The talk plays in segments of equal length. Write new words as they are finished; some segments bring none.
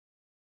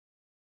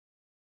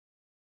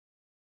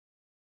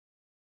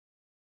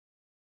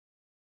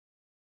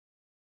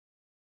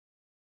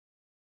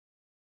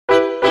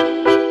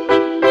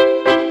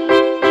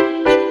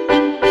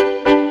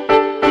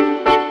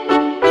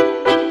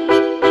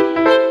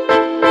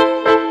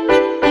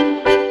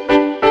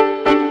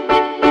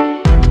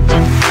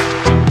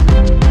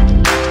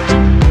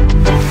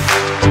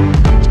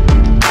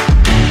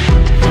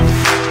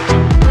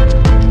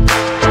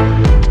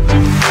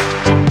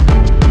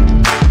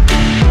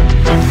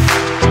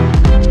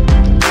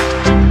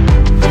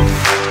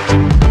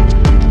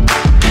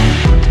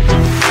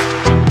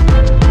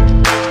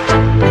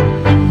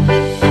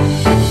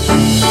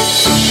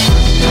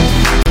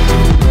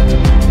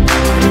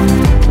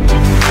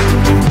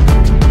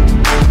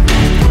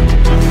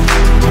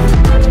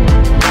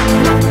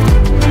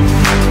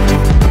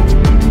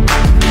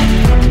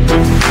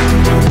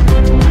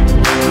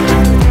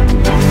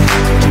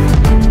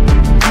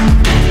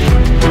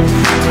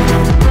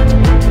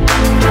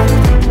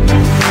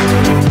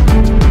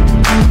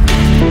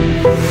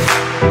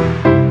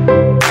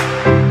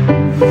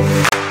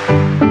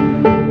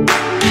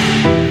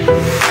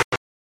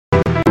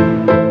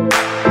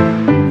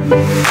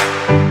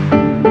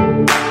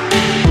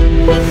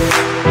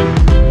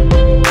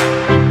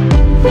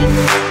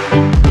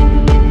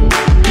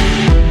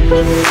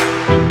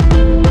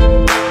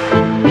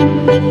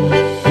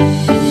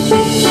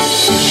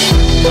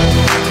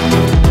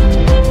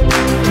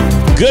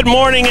Good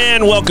morning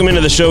and welcome into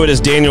the show. It is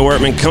Daniel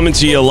Workman coming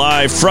to you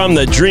live from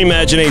the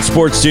Dreamadginate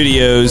Sports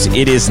Studios.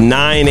 It is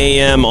 9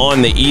 a.m.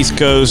 on the East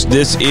Coast.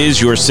 This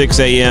is your 6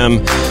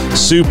 a.m.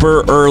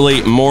 super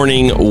early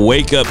morning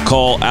wake-up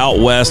call out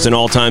west and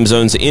all time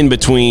zones in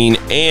between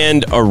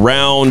and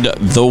around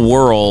the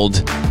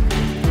world.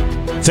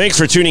 Thanks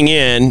for tuning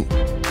in.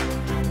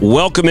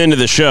 Welcome into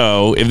the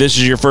show. If this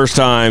is your first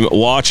time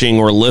watching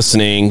or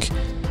listening,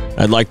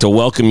 I'd like to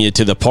welcome you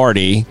to the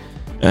party.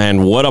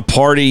 And what a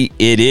party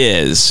it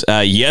is.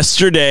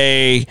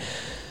 Yesterday,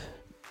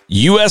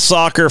 U.S.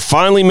 Soccer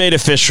finally made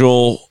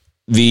official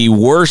the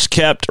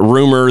worst-kept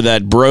rumor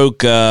that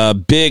broke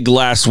big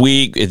last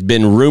week. It's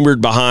been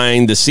rumored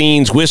behind the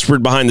scenes,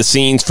 whispered behind the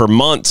scenes for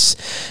months,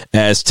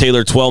 as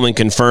Taylor Twellman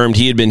confirmed.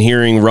 He had been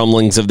hearing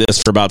rumblings of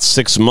this for about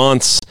 6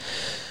 months.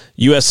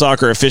 U.S.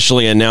 Soccer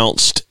officially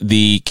announced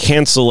the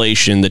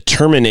cancellation, the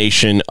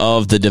termination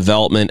of the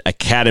Development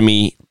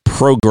Academy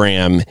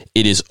program.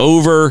 It is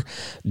over,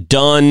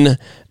 done,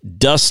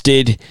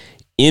 dusted,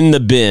 in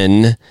the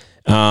bin.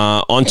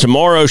 On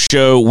tomorrow's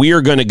show, we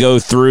are going to go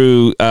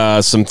through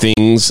some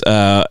things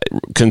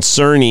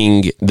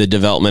concerning the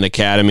Development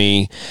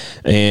Academy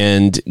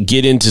and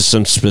get into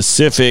some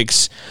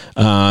specifics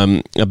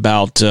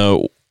about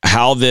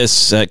how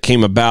this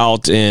came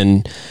about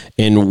and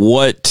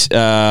what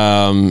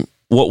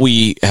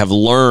we have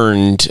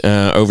learned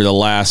over the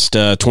last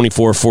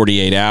 24,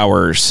 48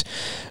 hours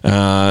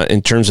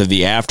in terms of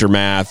the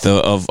aftermath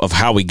of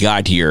how we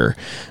got here.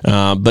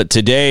 But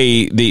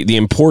today, the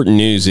important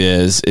news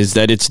is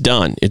that it's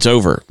done. It's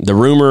over. The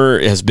rumor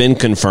has been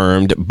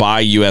confirmed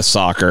by U.S.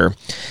 Soccer.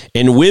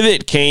 And with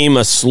it came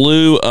a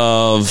slew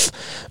of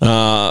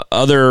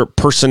other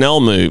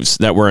personnel moves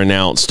that were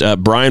announced.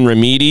 Brian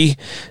Remedi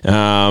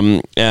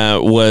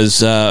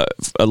was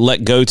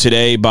let go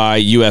today by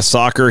U.S.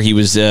 Soccer. He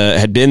was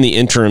had been the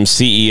interim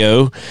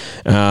CEO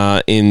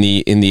in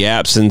the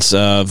absence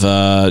of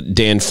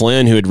Dan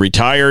Flynn, who had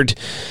retired,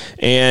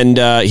 and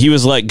he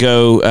was let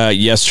go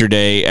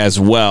yesterday as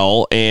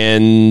well.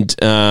 And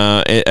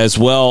as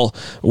well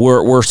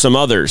were some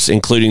others,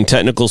 including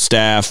technical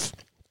staff.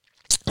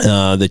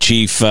 The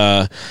chief,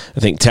 I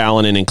think,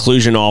 talent and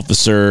inclusion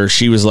officer,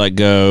 she was let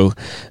go.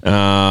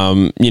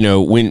 When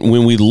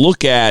we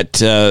look at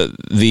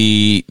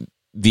the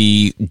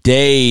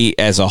day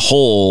as a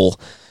whole,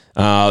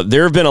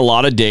 there have been a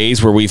lot of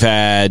days where we've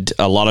had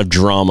a lot of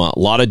drama, a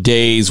lot of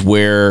days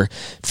where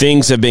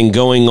things have been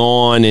going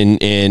on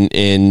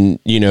and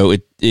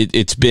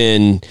it's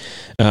been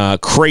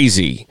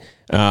crazy.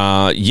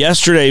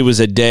 Yesterday was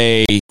a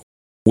day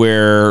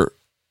where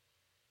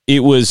it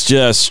was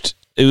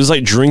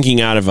like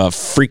drinking out of a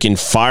freaking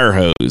fire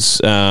hose.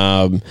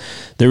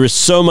 There was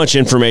so much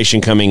information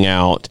coming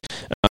out.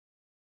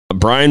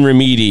 Brian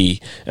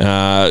Remedi,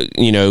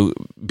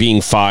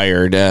 being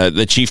fired.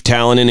 The chief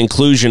talent and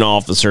inclusion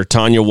officer,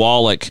 Tanya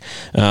Wallach,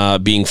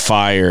 being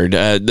fired.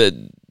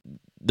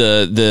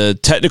 The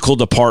technical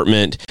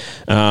department,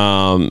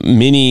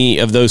 many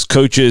of those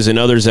coaches and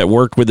others that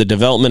worked with the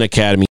Development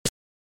Academy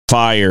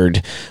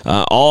fired.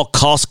 All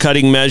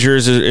cost-cutting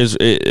measures is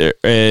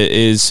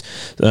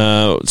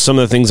some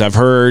of the things I've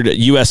heard.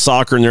 U.S.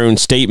 Soccer, in their own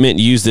statement,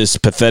 used this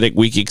pathetic,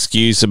 weak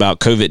excuse about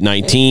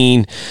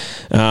COVID-19.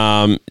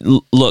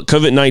 Look,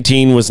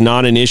 COVID-19 was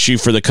not an issue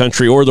for the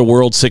country or the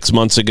world 6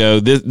 months ago.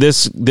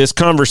 This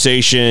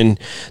conversation,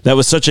 that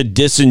was such a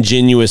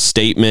disingenuous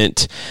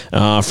statement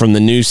from the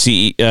new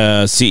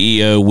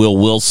CEO, Will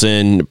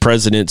Wilson,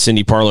 President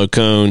Cindy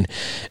Parlow-Cone,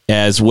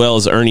 as well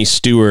as Ernie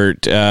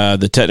Stewart,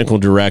 the technical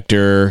director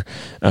for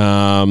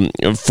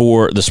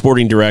the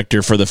sporting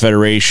director for the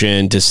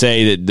Federation, to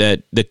say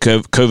that the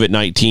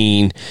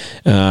COVID-19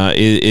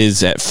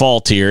 is at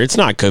fault here. It's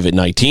not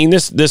COVID-19.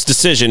 This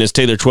decision, as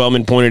Taylor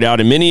Twellman pointed out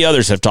and many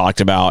others have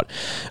talked about,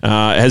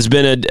 has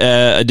been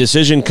a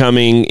decision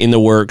coming in the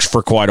works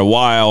for quite a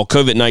while.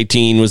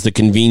 COVID-19 was the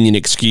convenient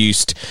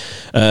excuse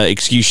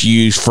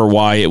used for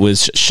why it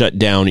was shut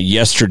down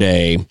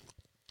yesterday.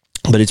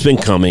 But it's been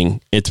coming.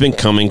 It's been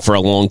coming for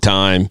a long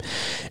time.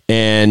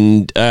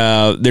 And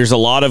there's a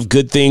lot of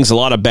good things, a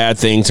lot of bad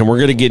things. And we're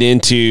going to get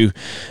into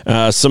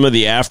some of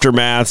the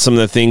aftermath, some of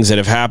the things that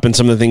have happened,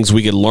 some of the things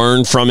we could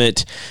learn from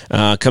it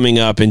coming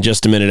up in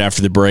just a minute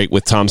after the break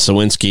with Tom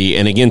Sowinski.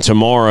 And again,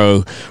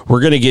 tomorrow,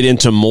 we're going to get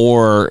into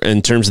more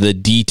in terms of the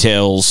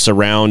details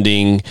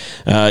surrounding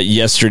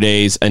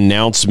yesterday's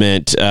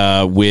announcement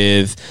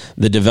with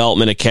the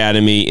Development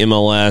Academy,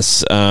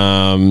 MLS,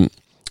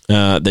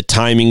 the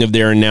timing of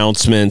their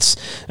announcements,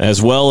 as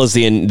well as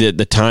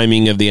the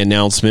timing of the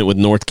announcement with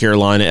North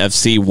Carolina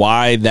FC,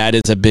 why that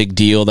is a big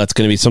deal. That's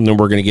going to be something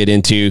we're going to get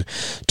into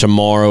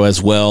tomorrow as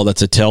well.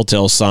 That's a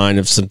telltale sign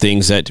of some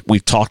things that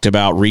we've talked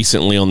about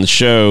recently on the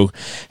show,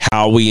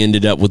 how we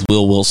ended up with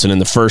Will Wilson in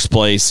the first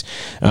place.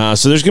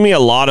 So there's going to be a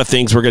lot of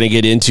things we're going to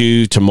get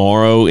into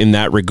tomorrow in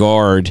that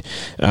regard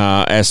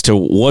as to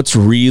what's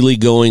really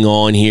going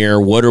on here.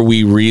 What are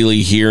we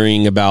really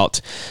hearing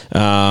about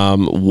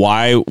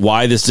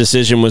why this this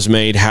decision was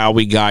made, how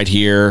we got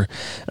here,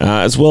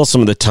 as well as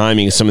some of the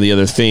timing, some of the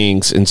other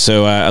things. And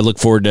so I look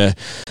forward to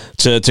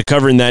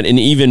covering that in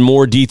even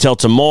more detail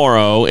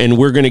tomorrow. And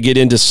we're going to get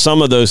into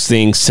some of those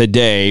things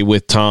today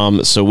with Tom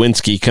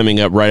Sowinski coming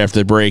up right after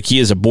the break. He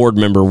is a board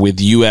member with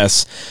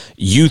U.S.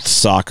 Youth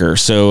Soccer.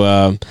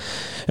 So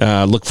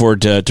look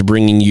forward to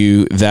bringing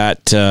you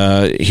that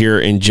here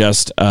in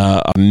just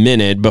a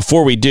minute.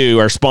 Before we do,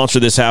 our sponsor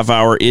this half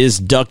hour is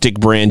Ductic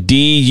Brand,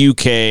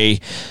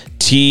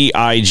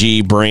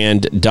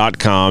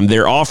 DUKTIGbrand.com.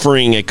 They're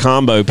offering a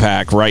combo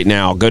pack right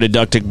now. Go to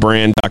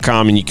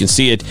ducticbrand.com and you can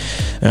see it.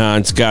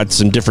 It's got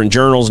some different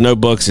journals,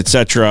 notebooks,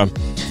 etc.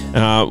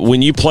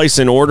 When you place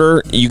an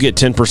order, you get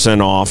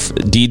 10% off.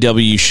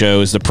 DW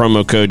Show is the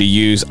promo code to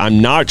use.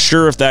 I'm not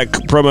sure if that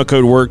promo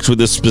code works with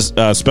this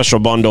special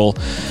bundle,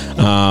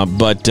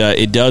 but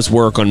it does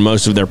work on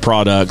most of their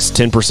products.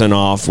 10%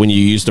 off when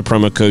you use the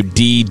promo code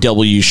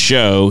DW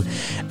Show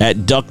at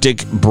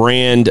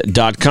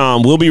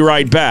ducticbrand.com. We'll be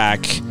right back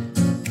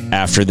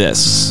after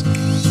this.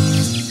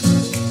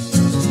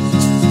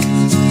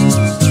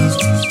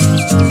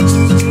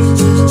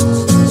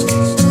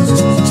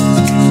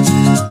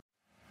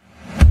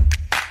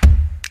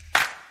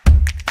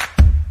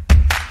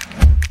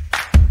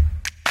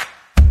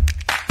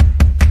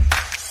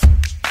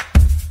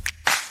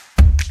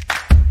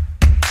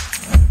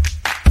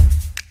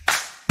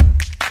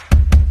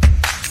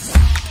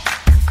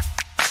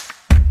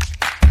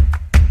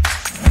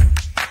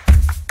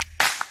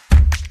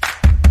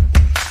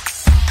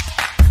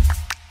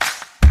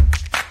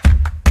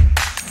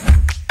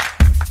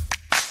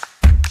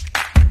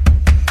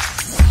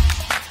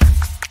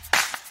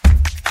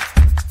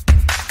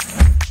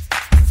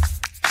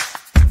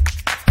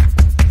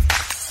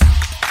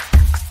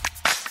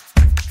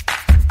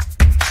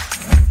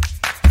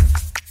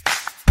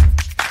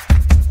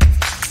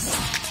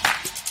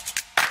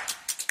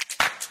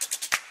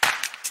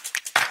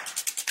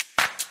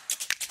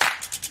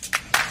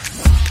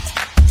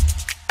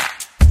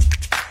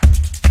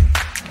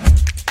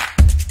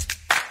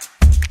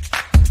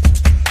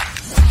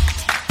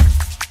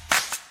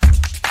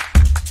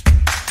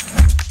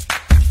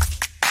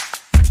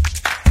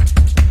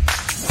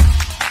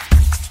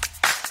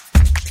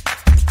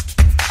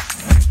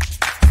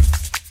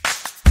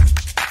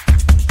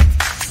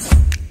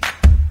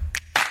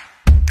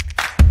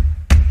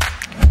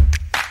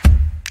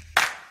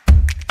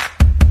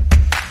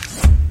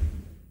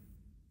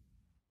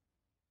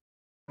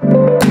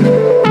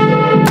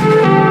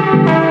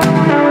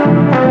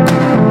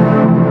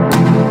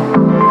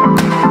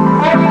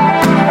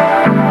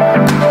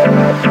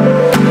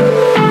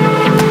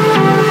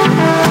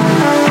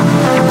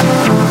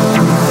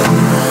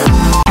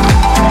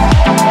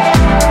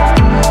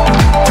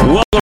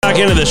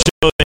 Into the show.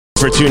 Thanks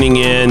for tuning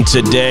in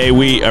today.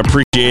 We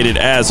appreciate it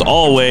as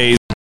always.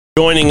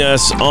 Joining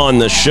us on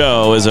the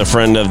show is a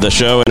friend of the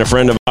show and a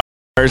friend of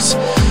ours,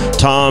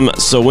 Tom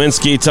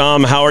Sowinski.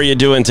 Tom, how are you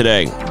doing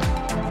today?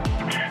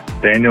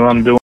 Daniel,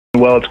 I'm doing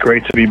well. It's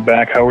great to be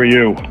back. How are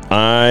you?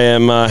 I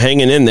am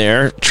hanging in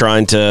there,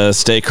 trying to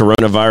stay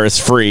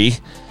coronavirus free.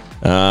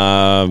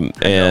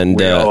 And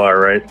we all are,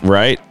 right?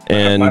 Right.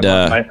 And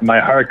my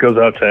heart goes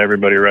out to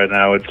everybody right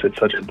now. It's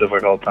such a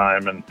difficult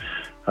time, and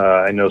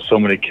I know so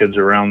many kids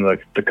around the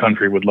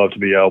country would love to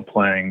be out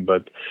playing,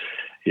 but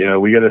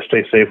we got to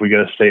stay safe. We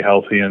got to stay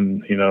healthy,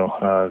 and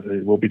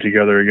we'll be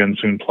together again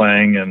soon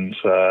playing. And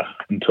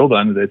until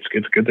then, it's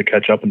good to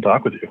catch up and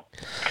talk with you.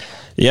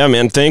 Yeah,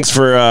 man. Thanks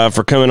for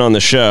coming on the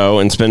show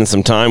and spending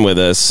some time with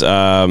us.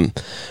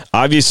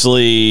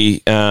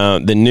 Obviously,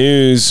 the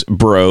news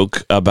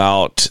broke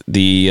about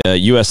the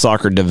U.S.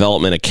 Soccer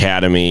Development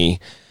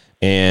Academy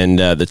and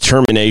the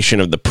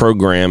termination of the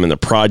program and the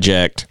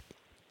project.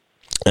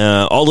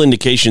 All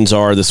indications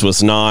are this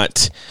was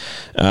not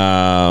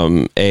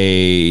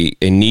a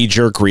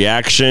knee-jerk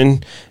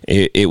reaction.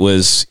 It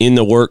was in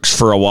the works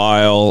for a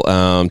while.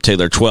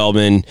 Taylor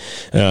Twellman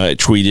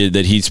tweeted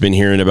that he's been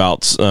hearing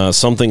about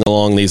something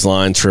along these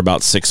lines for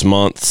about 6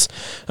 months.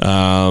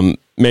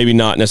 Maybe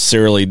not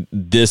necessarily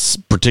this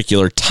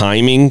particular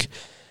timing,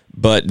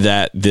 but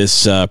that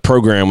this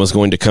program was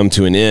going to come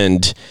to an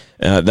end.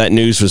 That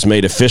news was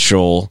made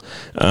official.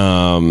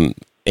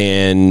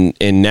 And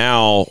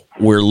now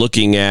we're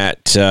looking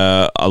at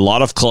a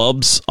lot of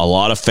clubs, a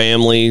lot of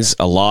families,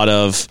 a lot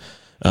of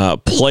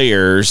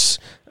players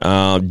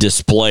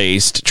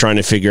displaced, trying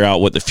to figure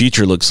out what the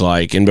future looks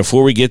like. And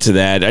before we get to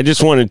that, I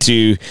just wanted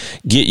to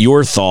get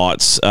your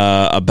thoughts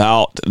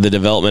about the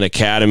Development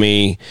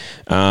Academy,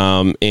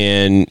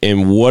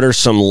 and what are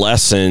some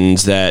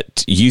lessons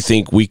that you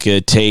think we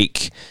could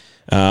take.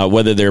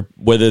 Whether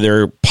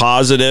they're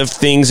positive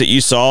things that you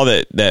saw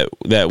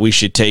that we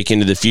should take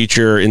into the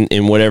future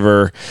in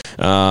whatever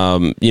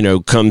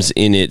comes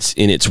in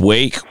its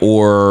wake,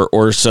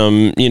 or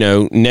some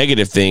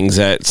negative things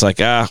that it's like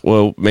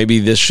maybe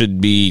this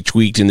should be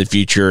tweaked in the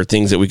future,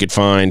 things that we could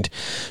find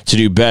to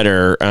do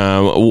better.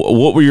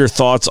 What were your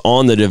thoughts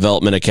on the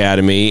Development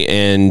Academy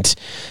and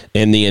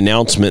the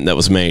announcement that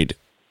was made?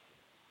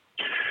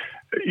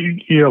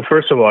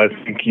 First of all, I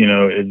think,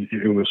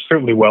 it was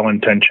certainly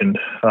well-intentioned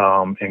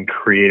in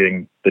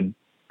creating the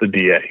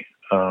DA.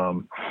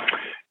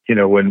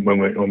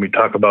 When we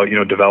talk about,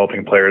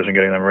 developing players and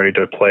getting them ready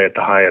to play at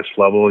the highest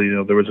level,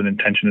 there was an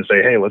intention to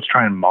say, hey, let's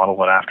try and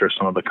model it after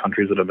some of the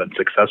countries that have been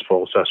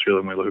successful, especially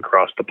when we look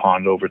across the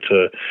pond over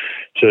to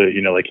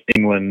like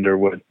England or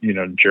what,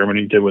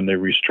 Germany did when they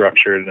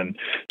restructured. And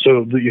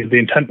so the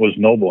intent was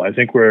noble. I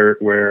think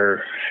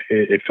where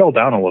it fell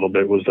down a little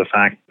bit was the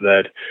fact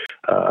that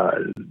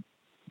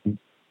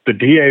the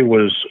DA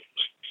was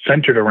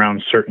centered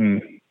around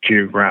certain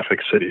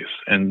geographic cities,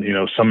 and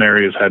some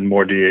areas had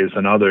more DAs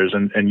than others,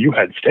 and you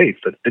had states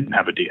that didn't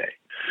have a DA,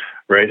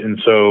 right?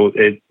 And so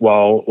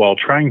while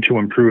trying to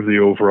improve the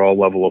overall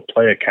level of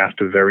play, it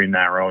cast a very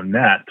narrow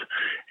net.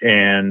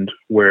 And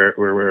where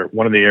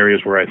one of the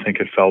areas where I think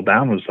it fell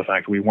down was the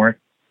fact that we weren't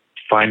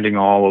finding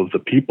all of the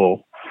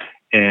people,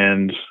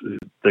 and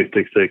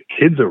the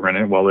kids that were in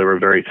it, while they were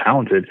very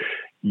talented.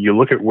 You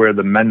look at where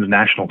the men's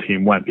national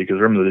team went, because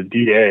remember the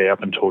DA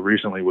up until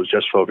recently was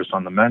just focused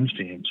on the men's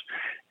teams.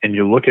 And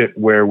you look at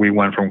where we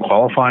went from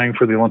qualifying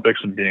for the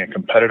Olympics and being a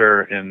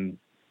competitor in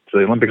the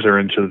Olympics or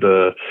into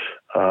the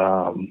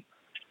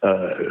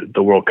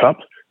World Cup,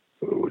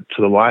 to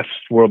the last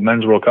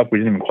men's World Cup, we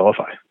didn't even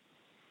qualify.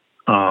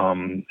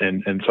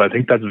 And so I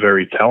think that's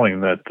very telling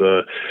that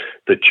the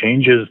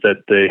changes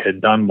that they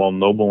had done, while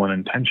noble in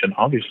intention,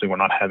 obviously were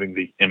not having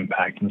the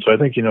impact. And so I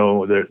think,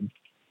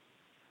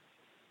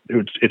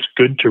 it's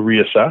good to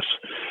reassess,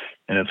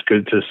 and it's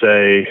good to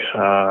say,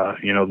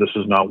 this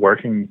is not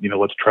working.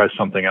 Let's try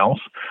something else.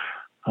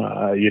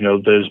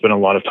 There's been a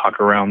lot of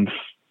talk around,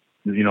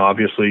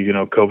 obviously,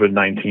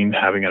 COVID-19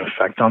 having an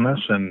effect on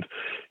this, and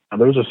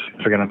there was a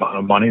significant amount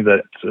of money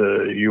that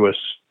U.S.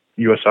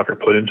 Soccer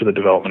put into the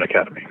Development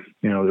Academy.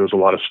 There was a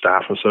lot of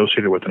staff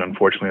associated with it.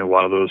 Unfortunately, a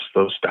lot of those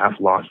staff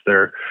lost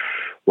their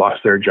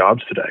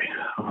jobs today,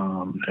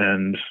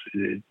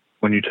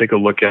 when you take a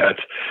look at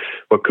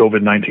what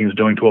COVID-19 is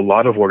doing to a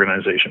lot of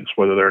organizations,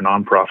 whether they're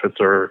nonprofits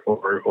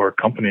or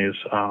companies,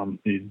 a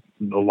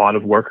lot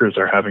of workers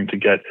are having to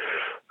get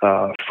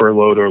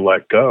furloughed or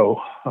let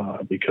go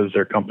because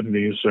their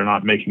companies are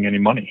not making any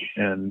money.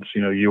 And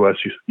U.S.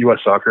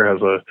 Soccer has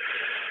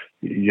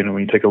when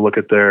you take a look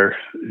at their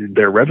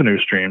revenue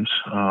streams,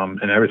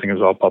 and everything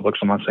is all public, so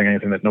I'm not saying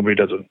anything that nobody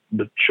doesn't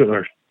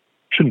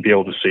shouldn't be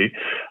able to see.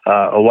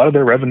 A lot of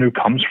their revenue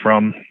comes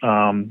from,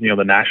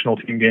 the national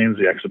team games,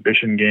 the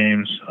exhibition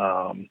games.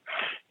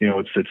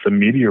 It's the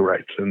media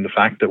rights, and the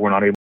fact that we're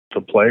not able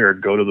to play or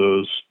go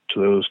to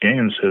those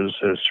games has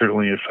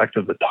certainly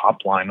affected the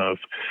top line of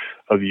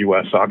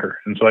U.S.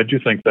 Soccer. And so I do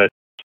think that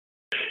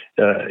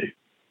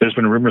there's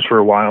been rumors for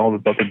a while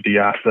about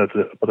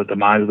the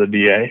demise of the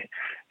DA,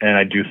 and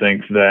I do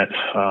think that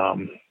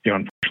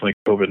unfortunately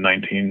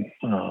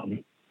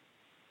COVID-19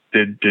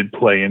 did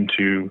play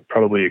into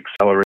probably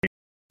accelerating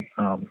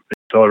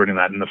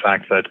that, and the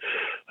fact that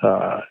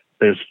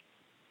there's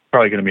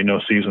probably going to be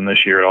no season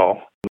this year at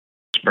all.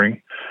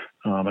 Spring,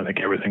 I think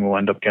everything will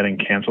end up getting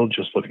canceled.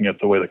 Just looking at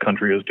the way the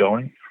country is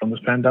going from this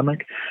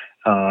pandemic,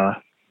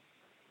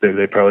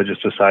 they probably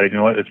just decided,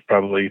 it's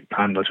probably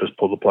time. Let's just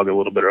pull the plug a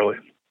little bit early.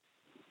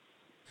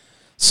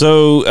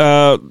 So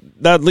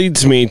that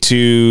leads me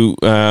to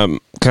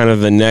kind of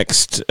the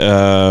next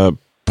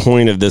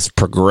point of this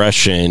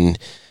progression.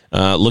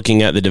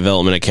 Looking at the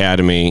Development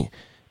Academy,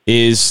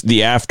 is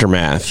the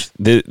aftermath.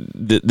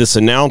 This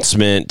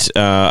announcement,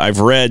 I've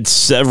read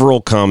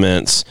several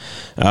comments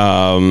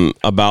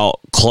about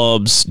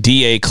clubs,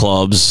 DA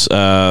clubs,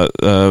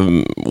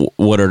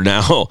 what are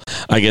now,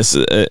 I guess,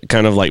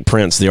 kind of like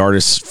Prince, the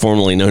artist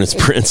formerly known as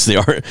Prince,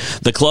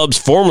 the clubs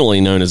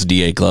formerly known as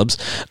DA clubs,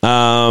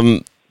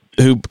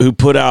 who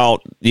put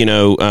out,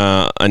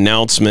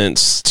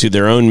 announcements to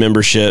their own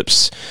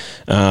memberships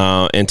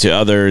and to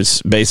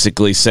others,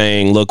 basically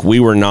saying, look, we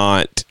were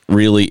not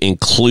really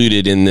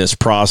included in this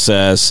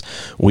process.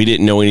 We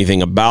didn't know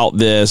anything about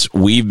this.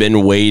 We've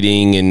been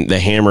waiting, and the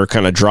hammer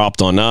kind of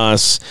dropped on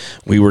us.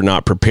 We were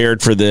not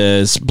prepared for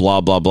this, blah,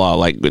 blah, blah.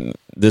 Like,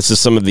 this is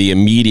some of the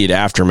immediate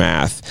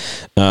aftermath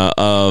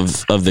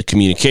of the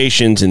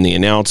communications and the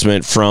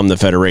announcement from the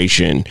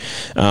Federation.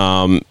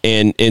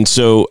 And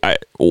so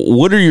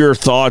what are your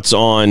thoughts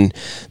on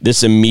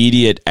this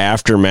immediate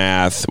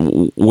aftermath?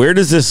 Where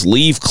does this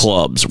leave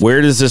clubs?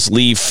 Where does this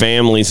leave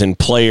families and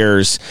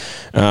players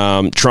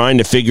trying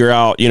to figure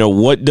out,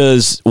 what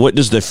does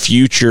the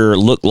future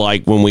look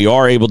like when we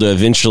are able to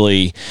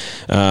eventually,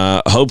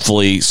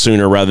 hopefully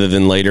sooner rather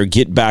than later,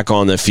 get back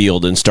on the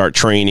field and start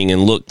training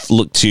and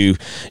look to,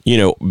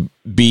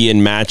 be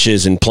in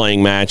matches and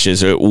playing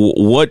matches?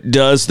 What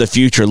does the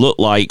future look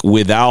like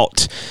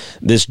without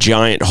this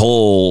giant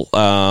hole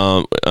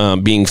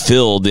being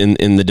filled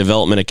in the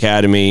Development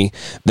Academy?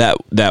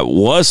 That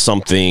was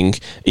something,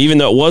 even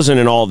though it wasn't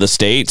in all the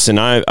states, and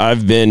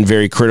I've been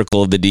very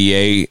critical of the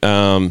DA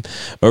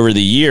over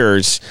the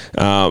years,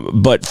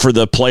 but for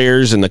the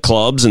players and the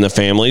clubs and the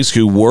families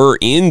who were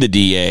in the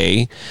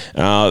DA,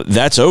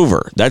 that's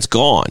over. That's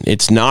gone.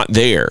 It's not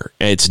there.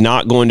 It's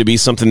not going to be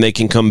something they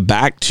can come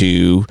back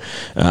to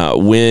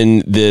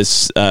when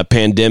this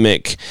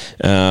pandemic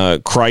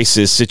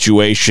crisis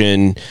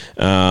situation,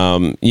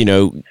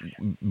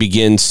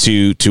 begins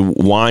to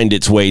wind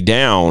its way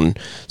down.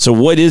 So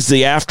what is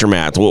the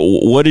aftermath?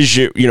 What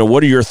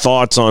are your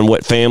thoughts on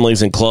what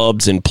families and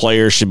clubs and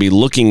players should be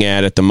looking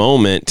at the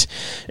moment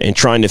and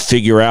trying to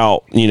figure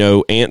out,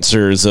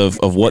 answers of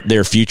what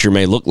their future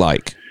may look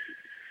like?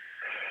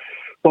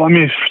 Well, I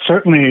mean,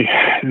 certainly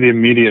the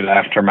immediate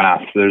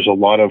aftermath, there's a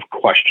lot of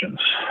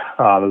questions.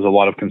 There's a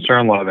lot of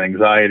concern, a lot of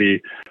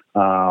anxiety.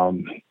 There's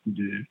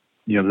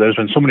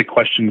been so many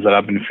questions that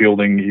I've been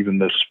fielding even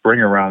this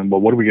spring around,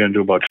 well, what are we going to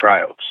do about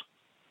tryouts?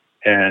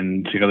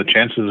 And, the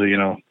chances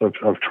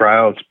of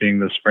tryouts being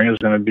this spring is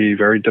going to be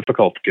very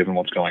difficult given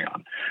what's going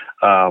on.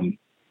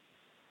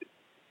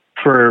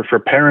 For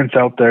parents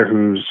out there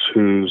whose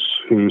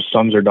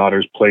sons or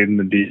daughters played in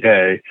the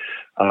DA,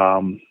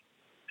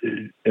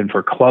 and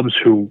for clubs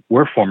who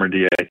were former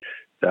DA,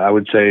 I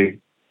would say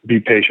be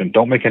patient.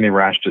 Don't make any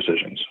rash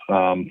decisions.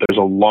 There's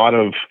a lot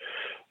of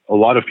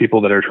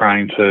people that are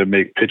trying to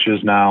make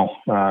pitches now,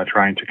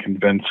 trying to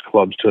convince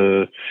clubs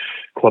and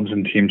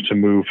teams to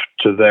move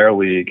to their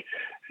league.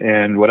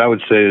 And what I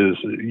would say is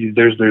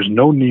there's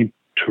no need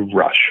to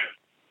rush.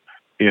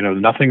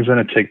 Nothing's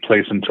going to take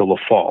place until the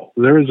fall.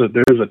 There is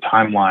a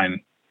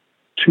timeline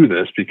to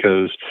this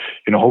because,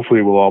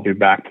 hopefully we'll all be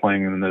back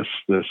playing in this,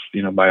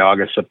 by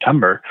August,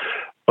 September,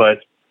 but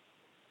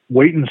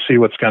wait and see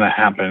what's going to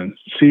happen.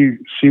 See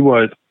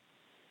what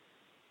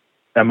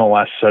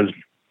MLS says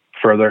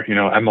further.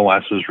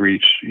 MLS has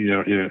reached,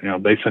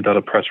 they sent out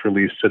a press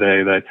release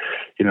today that,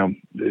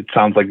 it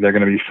sounds like they're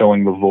going to be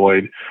filling the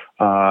void.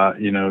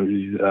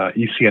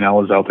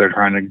 ECNL is out there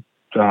trying to,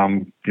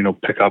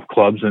 pick up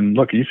clubs. And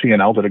look,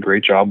 ECNL did a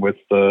great job with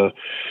the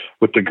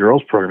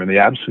girls program. In the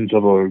absence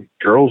of a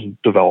girls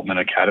development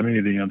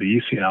academy, the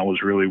ECNL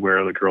was really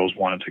where the girls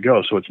wanted to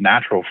go. So it's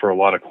natural for a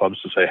lot of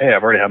clubs to say, hey,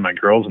 I've already had my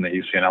girls in the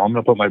ECNL. I'm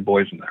going to put my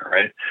boys in there.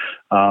 Right.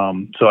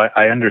 So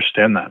I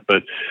understand that,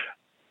 but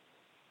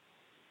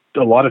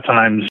a lot of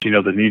times,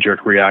 the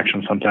knee-jerk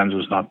reaction sometimes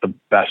is not the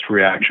best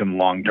reaction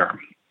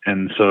long-term.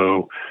 And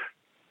so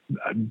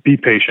be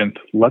patient,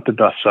 let the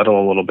dust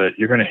settle a little bit.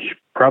 You're going to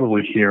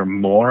probably hear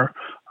more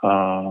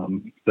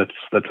that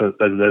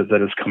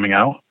is coming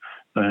out.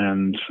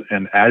 And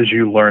as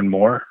you learn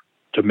more,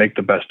 to make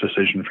the best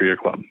decision for your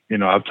club.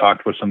 I've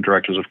talked with some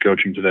directors of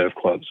coaching today of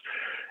clubs,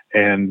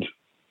 and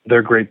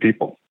they're great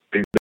people.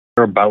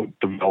 They're about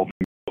developing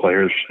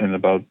players and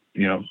about,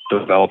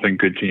 developing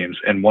good teams.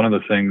 And one of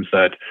the things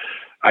that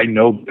I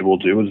know they will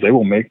do is they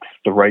will make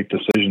the right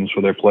decisions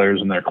for their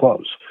players and their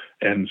clubs.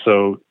 And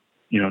so,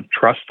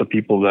 trust the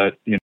people that,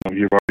 you've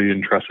already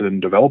entrusted in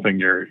developing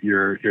your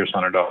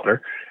son or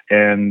daughter,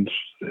 and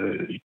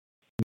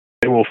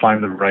they will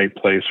find the right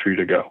place for you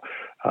to go.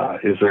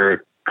 Is there a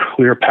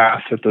clear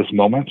path at this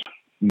moment?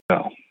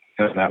 No.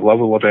 And that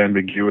level of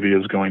ambiguity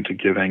is going to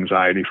give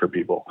anxiety for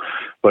people.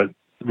 But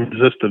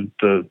resist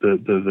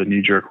the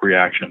knee-jerk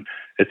reaction.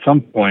 At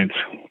some point,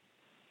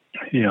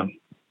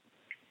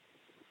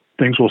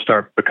 things will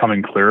start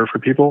becoming clearer for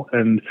people.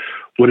 And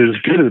what is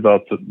good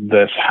about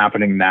this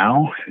happening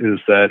now is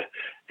that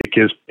it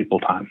gives people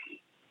time.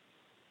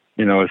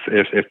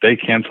 If they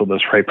cancel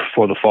this right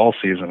before the fall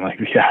season,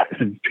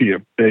 it'd be a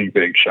big,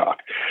 big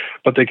shock.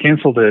 But they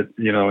canceled it,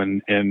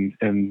 in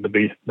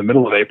the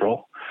middle of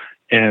April,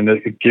 and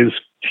it gives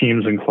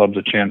teams and clubs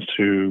a chance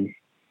to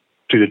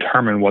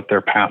determine what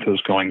their path is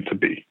going to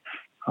be,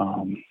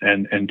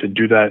 and to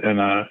do that in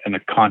a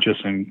conscious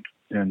and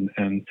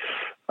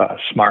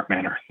smart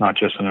manner, not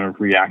just in a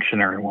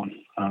reactionary one.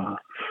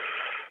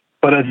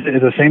 But at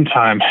the same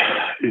time,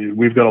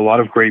 we've got a lot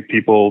of great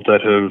people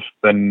that have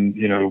been,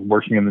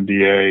 working in the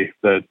DA,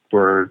 that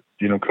were,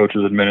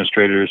 coaches,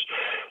 administrators.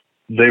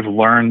 They've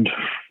learned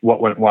what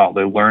went well.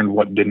 They learned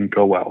what didn't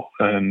go well.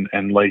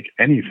 And like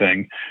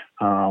anything,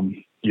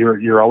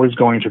 you're always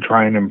going to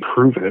try and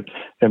improve it.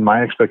 And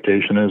my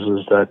expectation is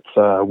that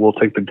we'll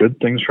take the good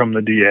things from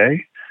the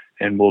DA,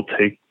 and we'll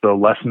take the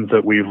lessons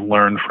that we've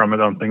learned from it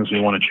on things we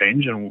want to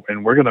change, and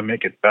we're going to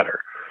make it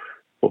better.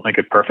 We'll make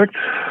it perfect.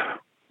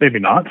 Maybe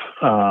not,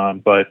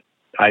 but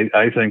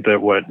I think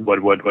that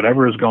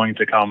whatever is going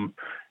to come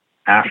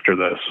after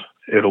this,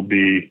 it'll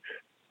be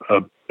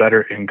a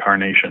better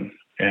incarnation,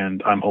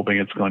 and I'm hoping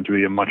it's going to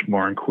be a much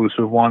more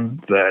inclusive one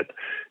that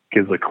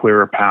gives a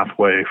clearer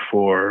pathway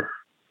for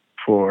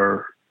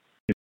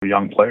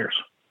young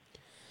players.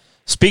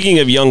 Speaking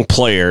of young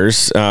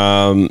players,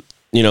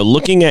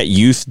 looking at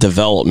youth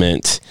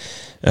development.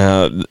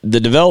 The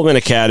Development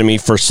Academy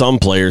for some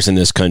players in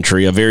this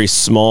country, a very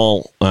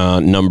small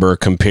number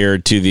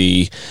compared to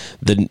the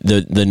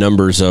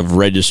numbers of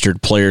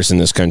registered players in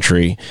this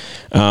country,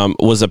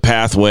 was a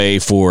pathway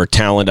for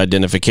talent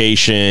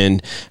identification,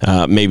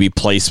 maybe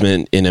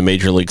placement in a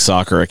Major League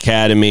Soccer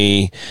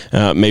academy.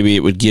 Maybe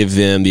it would give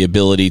them the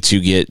ability to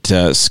get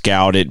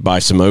scouted by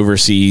some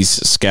overseas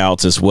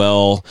scouts as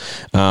well.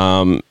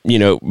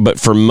 But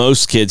for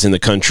most kids in the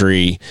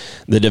country,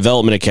 the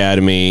Development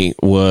Academy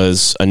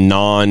was a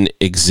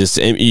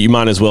non-existent. You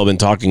might as well have been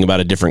talking about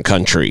a different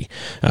country.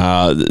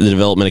 The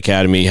Development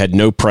Academy had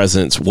no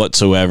presence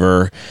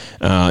whatsoever,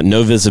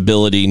 no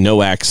visibility,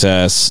 no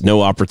access,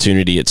 no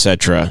opportunity,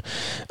 etc.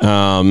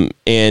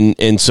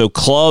 And so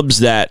clubs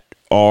that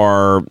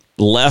are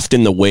left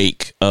in the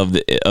wake of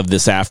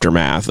this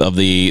aftermath of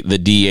the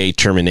DA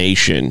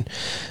termination,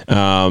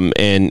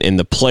 and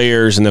the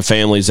players and the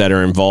families that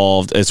are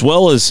involved, as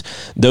well as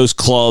those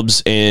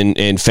clubs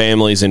and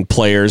families and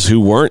players who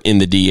weren't in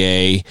the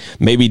DA,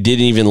 maybe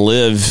didn't even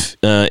live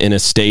in a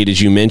state, as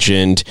you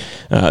mentioned,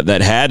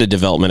 that had a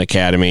development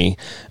academy.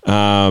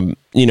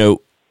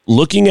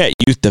 Looking at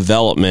youth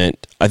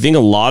development, I think a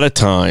lot of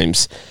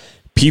times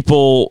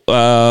people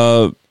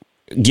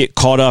get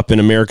caught up in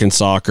American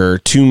soccer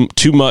too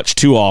much,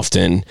 too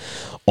often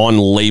on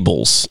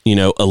labels,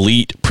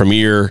 elite,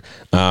 premier,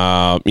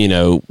 blah,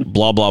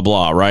 blah,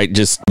 blah, right?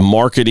 Just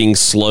marketing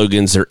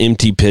slogans or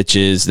empty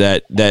pitches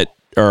that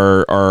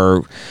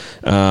are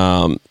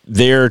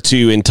there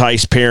to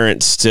entice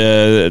parents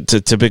to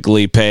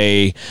typically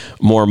pay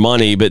more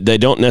money, but they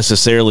don't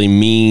necessarily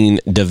mean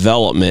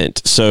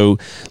development. So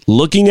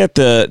looking at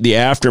the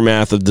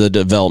aftermath of the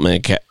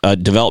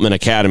development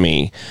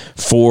academy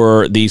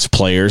for these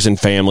players and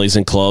families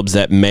and clubs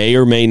that may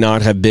or may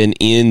not have been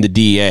in the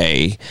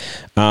DA,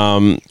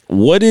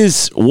 what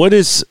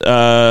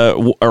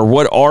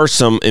are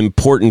some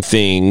important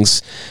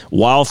things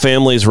while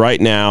families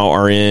right now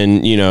are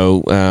in,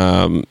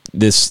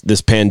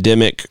 this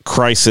pandemic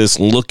crisis,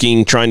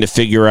 trying to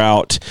figure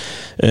out,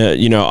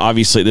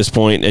 obviously at this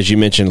point, as you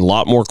mentioned, a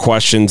lot more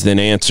questions than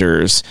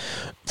answers.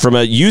 From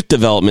a youth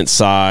development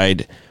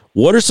side,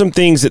 what are some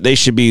things that they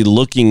should be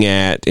looking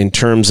at in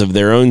terms of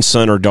their own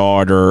son or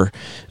daughter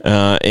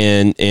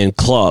and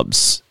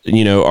clubs?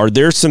 Are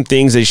there some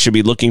things they should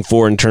be looking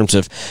for in terms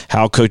of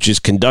how coaches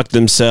conduct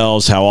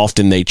themselves, how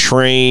often they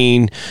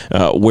train,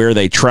 where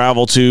they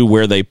travel to,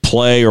 where they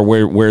play, or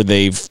where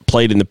they've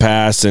played in the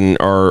past and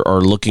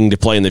are looking to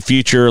play in the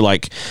future?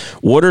 Like,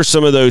 what are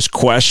some of those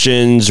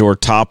questions or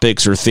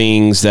topics or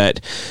things that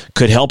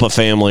could help a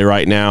family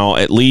right now,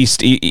 at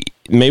least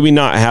maybe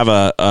not have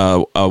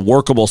a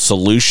workable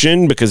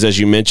solution? Because as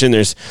you mentioned,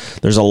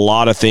 there's a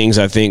lot of things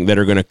I think that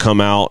are going to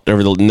come out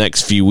over the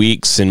next few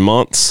weeks and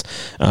months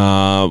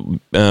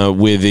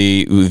with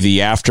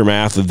the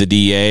aftermath of the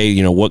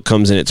DA, what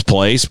comes in its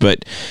place.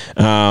 But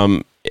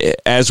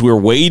as we're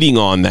waiting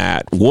on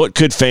that, what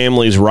could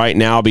families right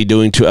now be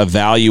doing to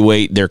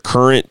evaluate their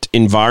current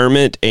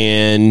environment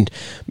and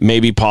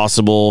maybe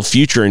possible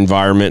future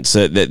environments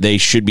that they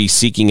should be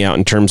seeking out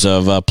in terms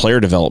of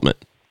player development?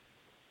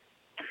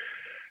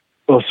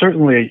 Well,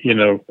 certainly,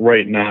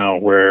 right now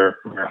where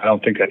I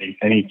don't think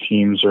any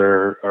teams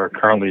are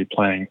currently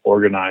playing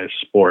organized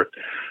sport,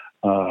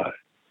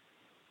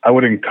 I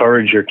would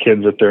encourage your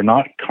kids, if they're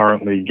not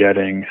currently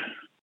getting,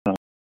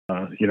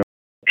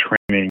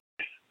 training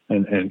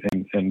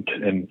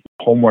and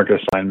homework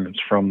assignments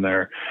from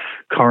their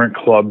current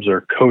clubs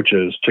or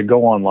coaches, to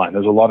go online.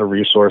 There's a lot of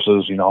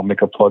resources. I'll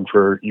make a plug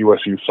for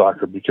US Youth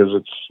Soccer because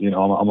it's, I'm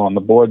on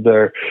the board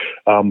there.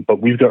 But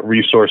we've got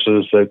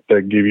resources that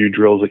give you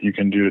drills that you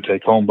can do to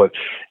take home. But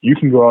you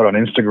can go out on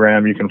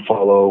Instagram. You can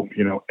follow,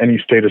 any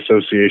state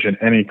association,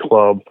 any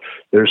club.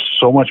 There's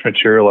so much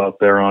material out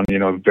there on,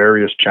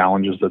 various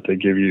challenges that they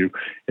give you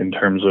in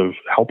terms of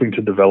helping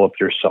to develop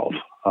yourself.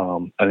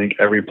 I think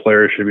every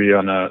player should be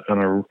on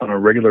a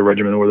regular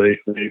regimen where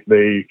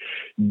they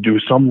do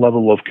some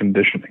level of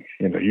conditioning.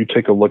 You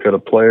take a look at a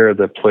player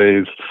that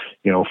plays,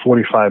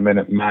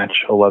 45-minute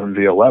match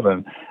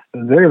 11v11,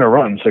 they're going to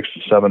run 6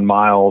 to 7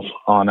 miles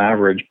on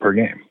average per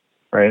game,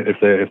 right? If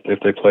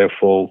they play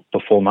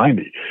the full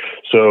 90.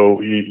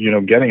 So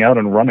getting out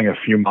and running a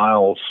few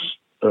miles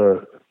a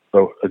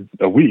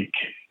week,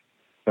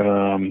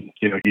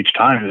 each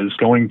time is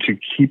going to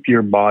keep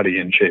your body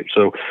in shape.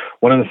 So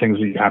one of the things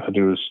that you have to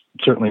do is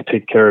certainly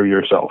take care of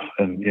yourself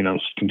and,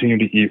 continue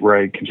to eat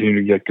right, continue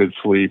to get good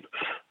sleep.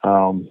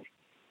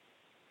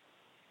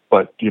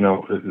 But,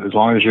 as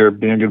long as you're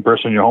being a good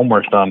person, your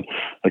homework's done,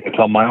 like I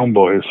tell my own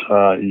boys,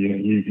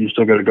 you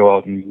still got to go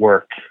out and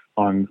work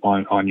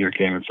on your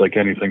game. It's like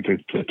anything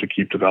to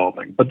keep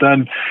developing. But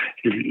then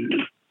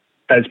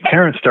as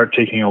parents start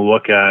taking a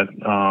look at,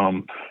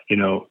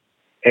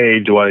 A,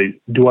 do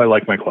I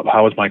like my club?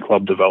 How is my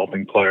club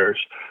developing players?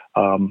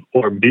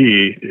 Or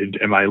B,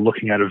 am I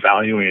looking at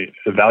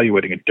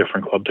evaluating a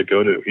different club to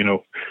go to?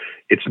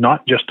 It's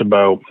not just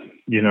about,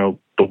 the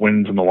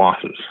wins and the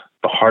losses,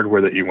 the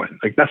hardware that you win.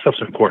 Like, that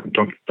stuff's important.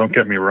 Don't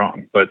get me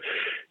wrong. But,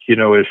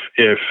 if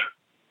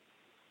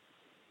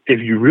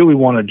you really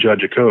want to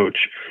judge a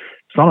coach,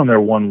 it's not on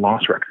their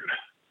one-loss record.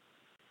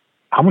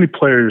 How many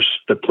players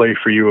that play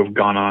for you have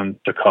gone on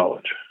to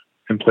college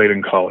and played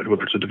in college,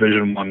 whether it's a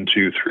Division 1,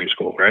 2, 3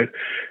 school, right?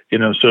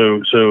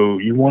 So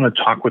you want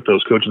to talk with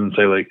those coaches and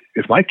say, like,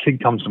 if my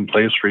kid comes and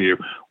plays for you,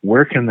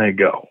 where can they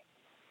go,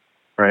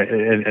 right?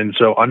 And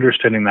so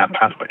understanding that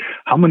pathway.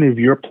 How many of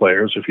your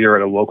players, if you're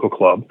at a local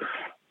club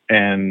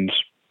and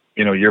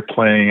you're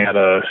playing at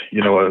a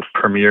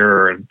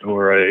premier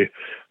or a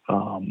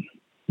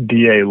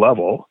DA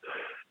level,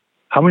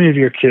 how many of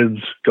your kids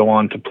go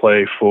on to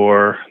play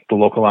for the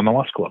local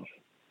MLS club?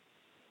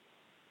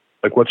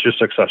 Like, what's your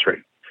success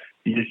rate?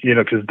 You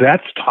know, because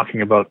that's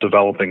talking about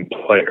developing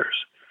players.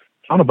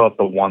 It's not about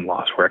the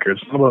one-loss record.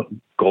 It's not about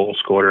goal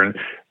scorer,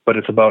 but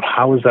it's about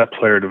how is that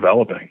player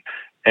developing.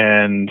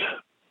 And,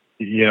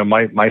 you know,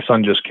 my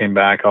son just came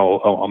back.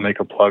 I'll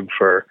make a plug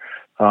for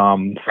a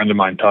friend of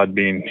mine, Todd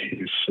Bean.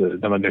 He's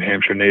a New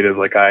Hampshire native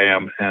like I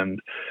am, and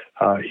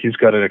he's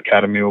got an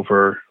academy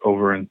over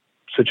in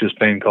Sitges,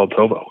 Spain called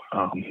Tovo.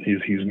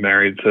 He's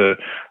married to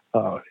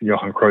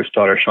Johan Cruyff's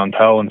daughter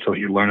Chantal, and so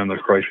he learned in the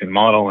Cruyffian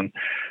model. And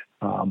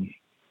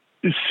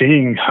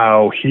seeing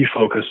how he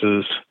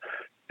focuses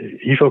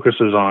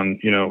on,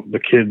 you know, the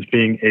kids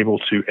being able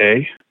to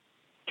A,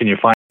 can you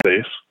find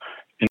space,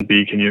 and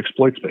B, can you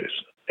exploit space,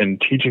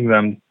 and teaching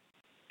them,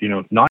 you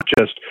know, not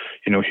just,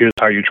 you know, here's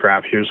how you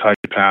trap, here's how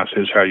you pass,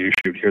 here's how you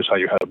shoot, here's how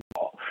you head the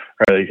ball.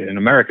 Right? In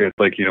America, it's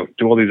like, you know,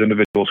 do all these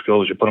individual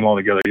skills, you put them all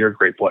together, you're a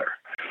great player.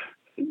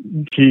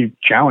 He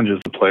challenges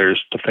the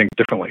players to think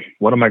differently.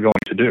 What am I going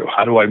to do?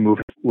 How do I move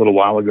a little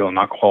while ago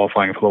not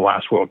qualifying for the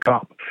last World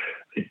Cup?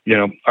 You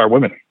know, our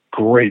women,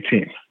 great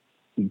team,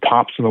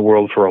 tops in the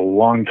world for a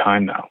long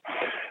time now.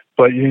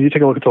 But you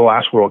take a look at the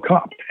last World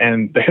Cup,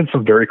 and they had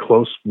some very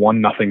close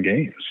 1-0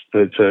 games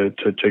to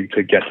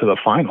get to the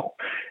final.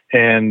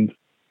 And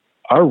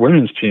our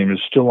women's team is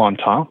still on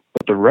top,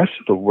 but the rest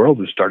of the world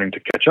is starting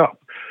to catch up.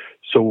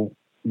 So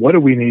what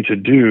do we need to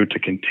do to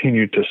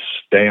continue to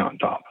stay on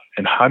top?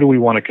 And how do we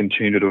want to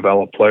continue to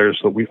develop players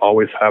so that we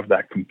always have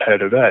that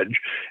competitive edge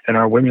and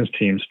our women's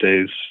team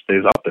stays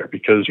up there?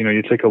 Because, you know,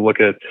 you take a look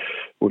at,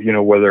 you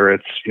know, whether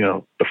it's, you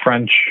know, the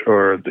French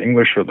or the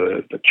English or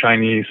the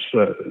Chinese,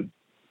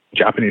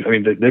 Japanese, I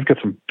mean, they've got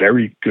some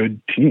very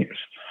good teams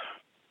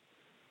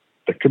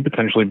that could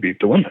potentially beat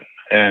the women.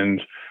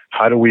 And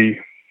how do we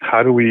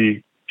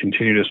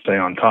continue to stay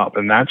on top?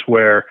 And that's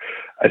where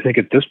I think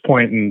at this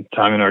point in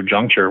time in our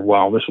juncture,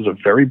 while this is a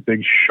very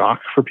big shock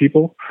for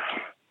people,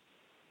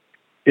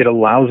 it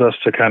allows us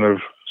to kind of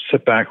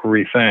sit back,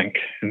 rethink,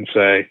 and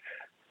say,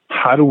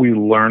 how do we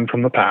learn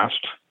from the past,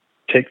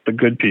 take the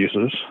good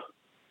pieces,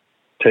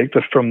 take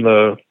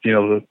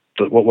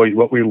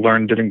what we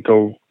learned didn't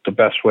go the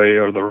best way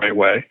or the right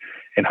way,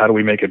 and how do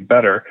we make it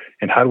better,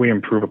 and how do we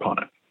improve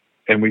upon it?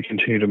 And we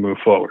continue to move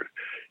forward.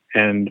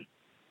 And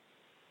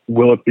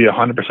will it be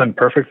 100%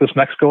 perfect this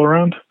next go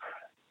around?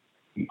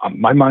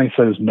 My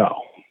mindset is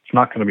no. It's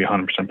not going to be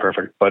 100%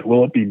 perfect, but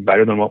will it be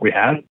better than what we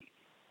had?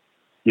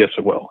 Yes,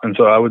 it will. And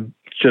so I would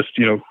just,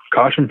 you know,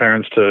 caution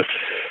parents to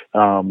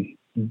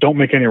don't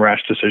make any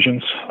rash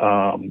decisions.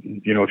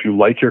 You know, if you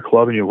like your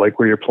club and you like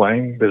where you're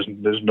playing, there's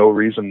no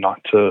reason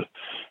not to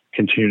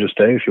continue to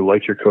stay. If you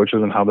like your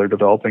coaches and how they're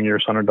developing your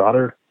son or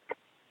daughter,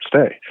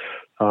 stay.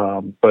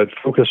 But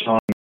focus on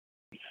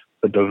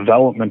the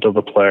development of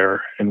the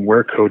player and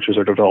where coaches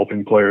are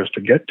developing players to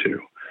get to,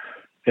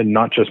 and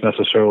not just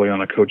necessarily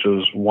on a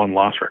coach's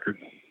one-loss record.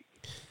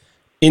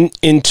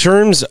 In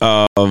terms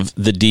of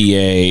the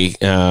DA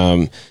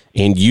and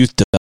youth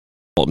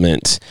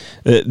development,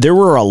 there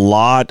were a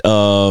lot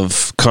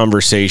of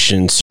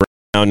conversations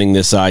surrounding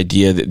this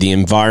idea that the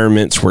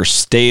environments were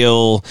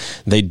stale.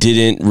 They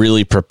didn't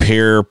really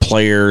prepare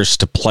players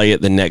to play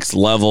at the next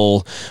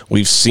level.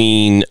 We've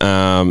seen,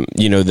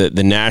 you know,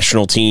 the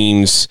national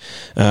teams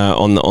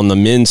on the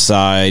men's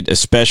side,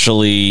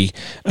 especially,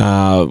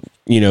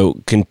 you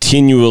know,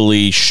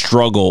 continually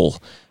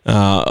struggle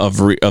of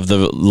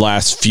the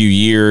last few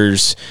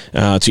years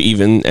to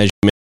even, as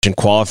you mentioned,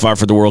 qualify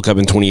for the World Cup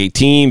in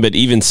 2018. But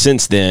even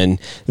since then,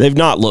 they've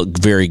not looked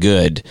very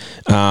good.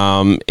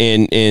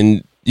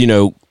 And you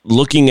know,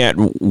 looking at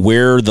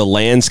where the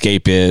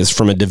landscape is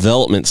from a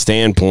development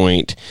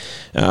standpoint,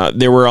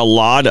 there were a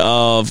lot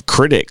of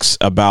critics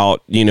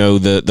about, you know,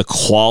 the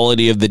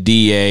quality of the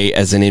DA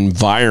as an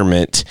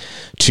environment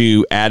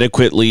to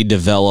adequately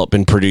develop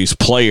and produce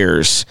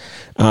players.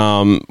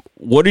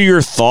 What are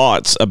your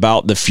thoughts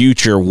about the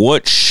future?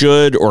 What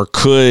should or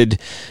could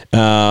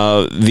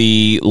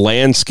the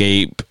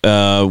landscape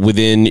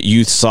within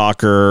youth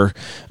soccer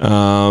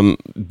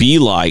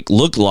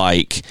look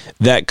like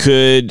that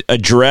could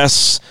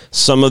address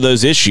some of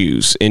those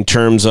issues in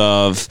terms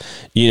of,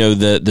 you know,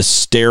 the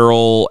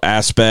sterile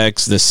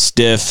aspects, the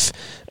stiff,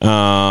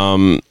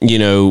 you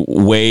know,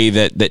 way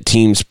that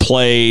teams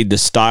played, the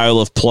style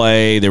of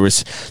play? There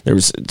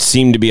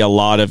seemed to be a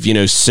lot of, you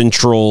know,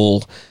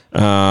 central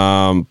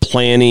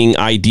planning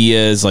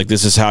ideas, like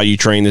this is how you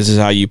train, this is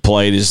how you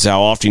play, this is how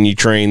often you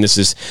train, this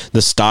is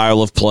the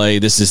style of play,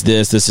 this is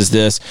this,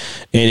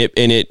 and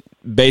it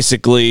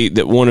basically,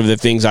 that one of the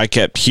things I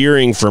kept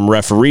hearing from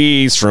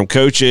referees, from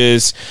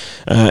coaches,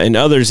 and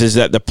others is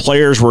that the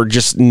players were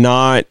just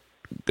not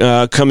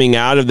coming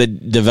out of the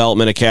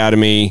development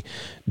academy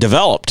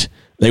developed.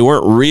 They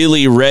weren't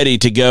really ready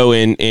to go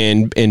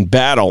and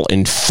battle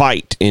and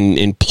fight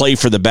and play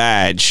for the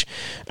badge.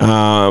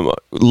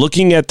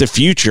 Looking at the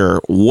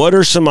future, what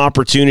are some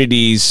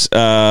opportunities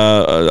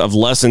of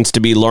lessons to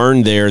be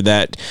learned there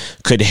that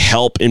could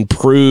help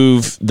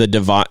improve the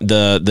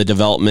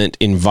development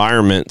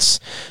environments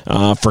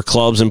for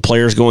clubs and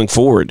players going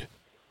forward?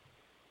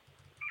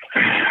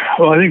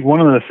 Well, I think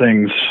one of the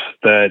things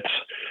that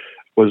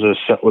was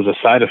a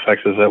side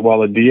effect is that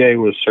while the DA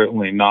was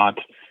certainly not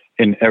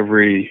in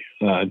every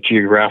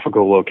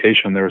geographical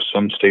location, there were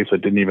some states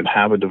that didn't even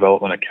have a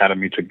development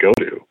academy to go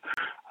to.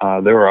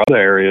 There were other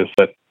areas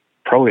that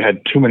probably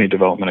had too many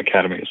development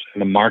academies,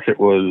 and the market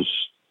was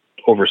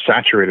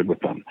oversaturated with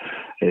them.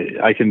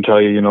 I can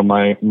tell you,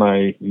 my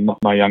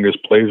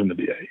youngest plays in the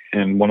DA,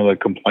 and one of the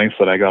complaints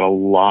that I got a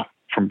lot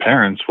from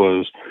parents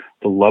was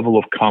the level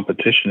of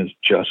competition is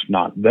just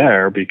not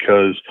there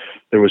because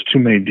there was too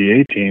many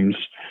DA teams,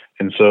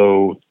 and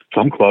so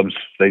some clubs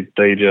they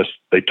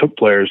took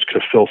players to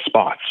fill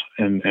spots,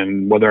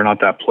 and whether or not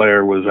that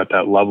player was at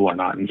that level or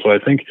not. And so I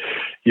think,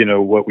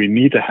 what we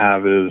need to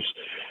have is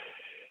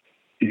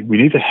we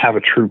need to have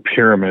a true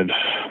pyramid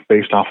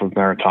based off of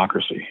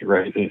meritocracy,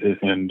 right?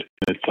 And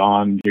it's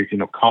on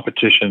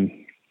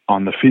competition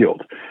on the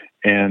field,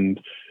 and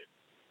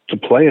to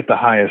play at the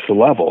highest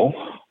level,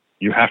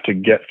 you have to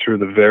get through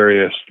the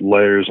various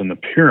layers in the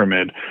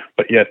pyramid,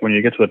 but yet when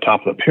you get to the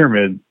top of the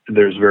pyramid,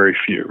 there's very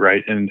few,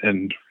 right?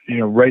 And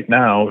right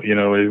now,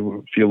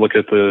 if you look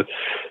at the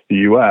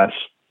U.S.,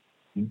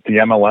 the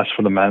MLS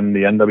for the men,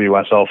 the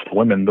NWSL for the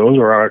women, those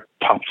are our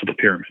tops of the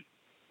pyramid,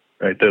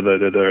 right? They're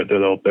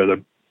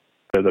the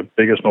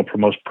biggest,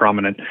 most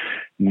prominent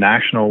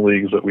national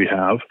leagues that we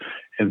have,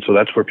 and so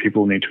that's where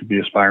people need to be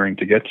aspiring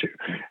to get to.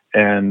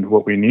 And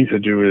what we need to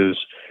do is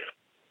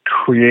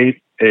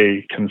create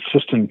a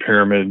consistent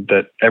pyramid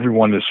that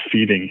everyone is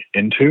feeding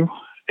into,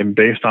 and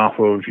based off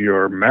of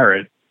your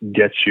merit,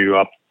 gets you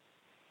up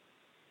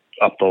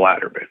the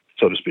ladder bit,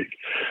 so to speak.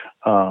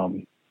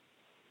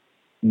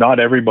 Not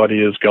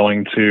everybody is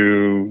going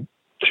to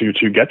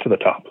get to the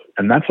top,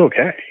 and that's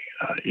okay.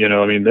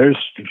 There's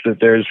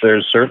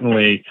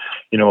certainly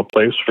a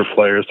place for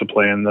players to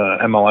play in the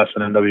MLS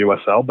and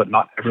NWSL, but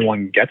not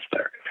everyone gets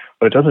there.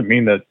 But it doesn't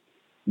mean that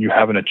you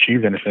haven't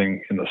achieved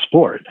anything in the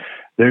sport.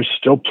 There's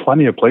still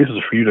plenty of places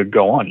for you to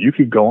go on. You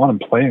could go on and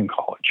play in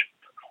college.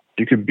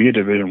 You could be a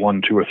Division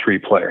 1, 2, or 3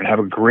 player and have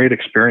a great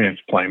experience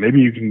playing.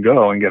 Maybe you can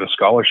go and get a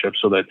scholarship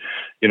so that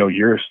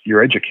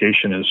your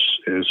education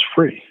is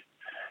free,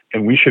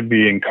 and we should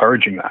be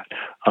encouraging that.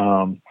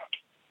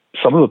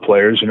 Some of the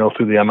players,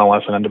 through the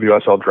MLS and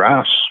NWSL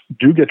drafts,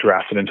 do get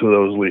drafted into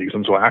those leagues,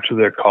 and so after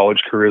their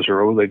college careers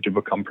are over, they do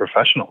become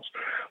professionals.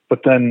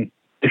 But then,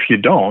 if you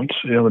don't,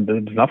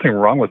 there's nothing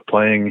wrong with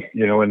playing,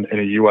 in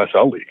a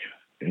USL league.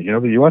 The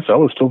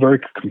USL is still very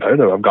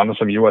competitive. I've gone to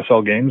some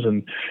USL games,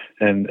 and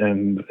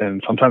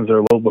sometimes they're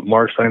a little bit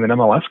more exciting than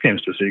MLS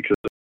games to see because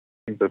I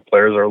think the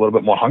players are a little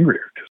bit more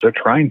hungrier because they're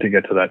trying to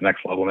get to that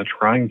next level and they're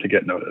trying to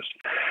get noticed.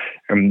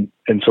 And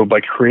so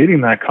by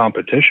creating that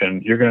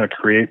competition, you're going to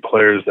create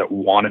players that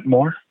want it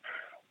more,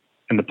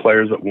 and the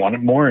players that want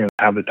it more and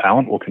have the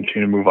talent will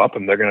continue to move up,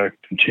 and they're going to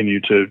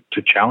continue to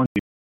challenge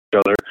each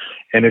other.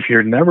 And if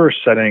you're never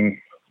setting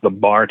the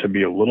bar to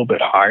be a little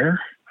bit higher,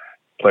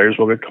 players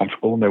will get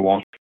comfortable and they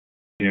won't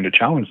continue to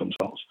challenge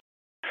themselves.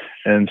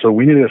 And so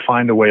we need to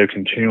find a way of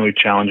continually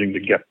challenging to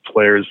get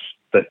players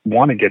that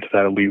want to get to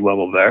that elite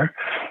level there.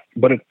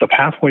 But the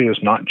pathway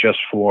is not just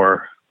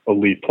for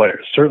elite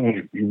players.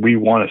 Certainly, we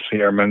want to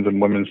see our men's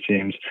and women's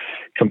teams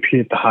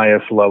compete at the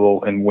highest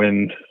level and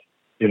win,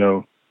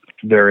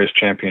 various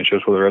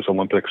championships, whether it's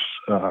Olympics,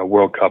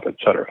 World Cup,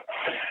 etc.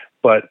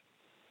 But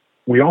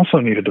we also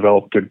need to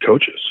develop good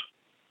coaches.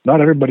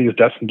 Not everybody is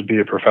destined to be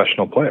a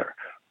professional player.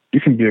 You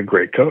can be a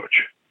great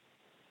coach.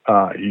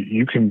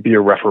 You can be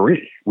a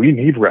referee. We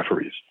need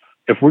referees.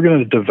 If we're going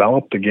to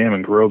develop the game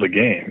and grow the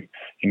game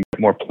and get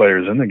more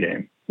players in the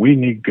game, we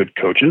need good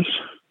coaches.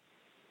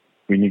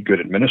 We need good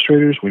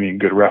administrators. We need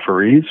good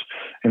referees.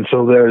 And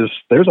so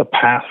there's a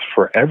path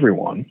for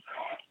everyone.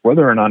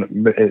 Whether or not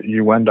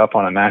you end up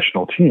on a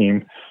national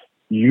team,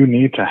 you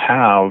need to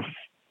have,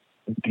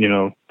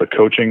 the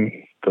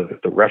coaching, the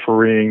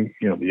refereeing,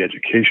 the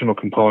educational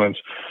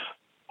components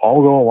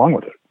all go along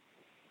with it.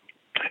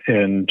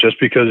 And just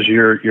because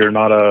you're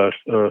not a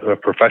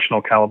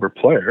professional caliber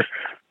player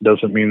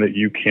doesn't mean that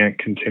you can't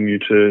continue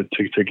to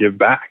give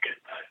back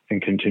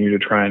and continue to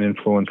try and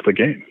influence the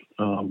game.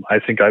 I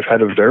think I've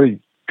had a very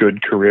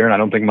good career, and I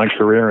don't think my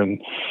career in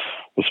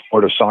the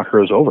sport of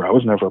soccer is over. I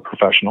was never a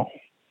professional.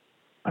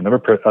 I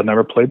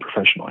never played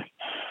professionally,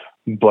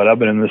 but I've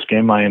been in this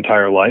game my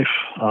entire life.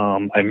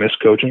 I miss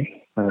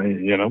coaching,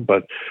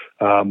 but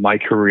my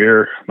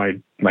career,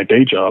 my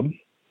day job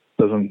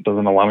doesn't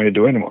allow me to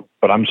do it anymore.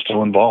 But I'm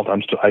still involved.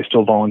 I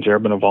still volunteer.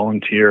 I've been a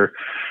volunteer.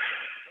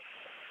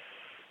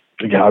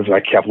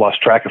 I've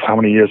lost track of how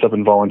many years I've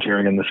been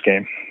volunteering in this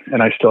game,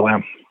 and I still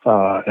am.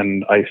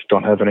 And I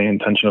don't have any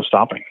intention of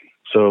stopping.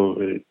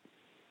 So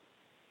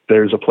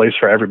there's a place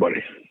for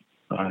everybody,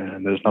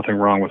 and there's nothing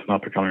wrong with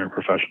not becoming a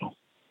professional.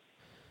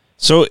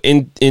 So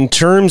in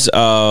terms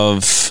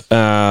of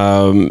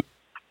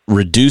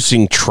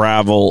reducing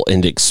travel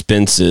and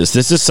expenses,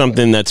 this is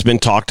something that's been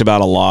talked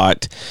about a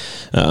lot,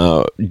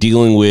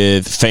 dealing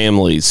with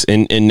families.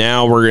 And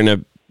now we're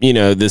going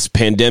to, this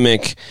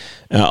pandemic,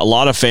 a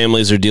lot of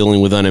families are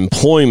dealing with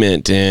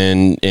unemployment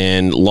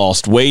and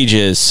lost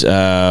wages,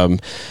 and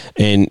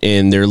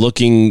they're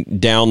looking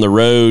down the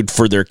road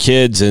for their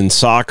kids in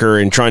soccer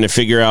and trying to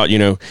figure out,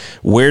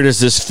 where does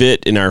this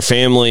fit in our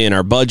family and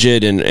our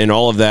budget and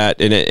all of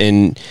that.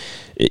 And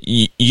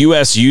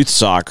U.S. Youth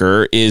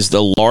Soccer is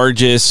the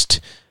largest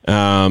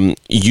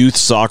youth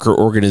soccer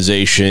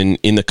organization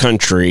in the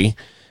country.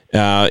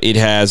 It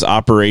has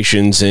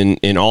operations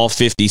in all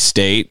 50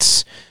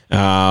 states.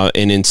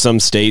 And in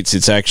some states,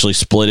 it's actually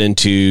split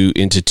into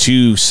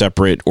two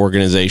separate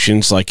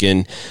organizations, like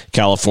in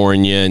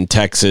California and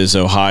Texas,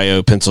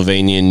 Ohio,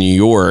 Pennsylvania, and New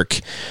York.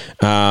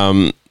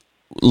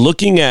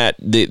 Looking at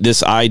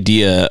this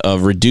idea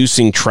of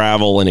reducing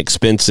travel and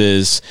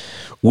expenses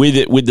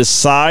with the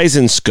size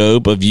and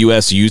scope of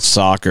U.S. Youth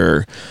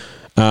Soccer,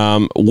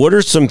 what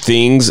are some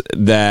things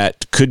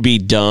that could be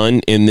done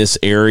in this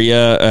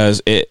area,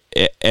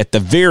 at the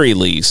very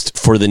least,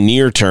 for the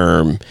near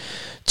term,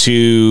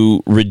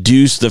 to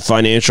reduce the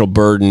financial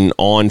burden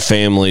on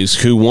families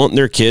who want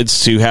their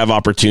kids to have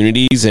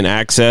opportunities and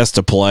access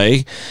to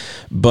play,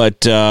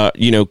 but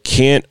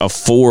can't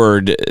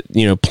afford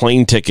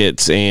plane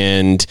tickets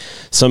and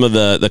some of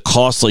the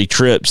costly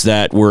trips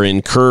that were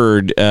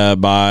incurred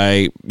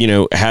by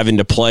having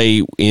to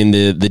play in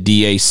the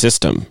DA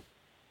system?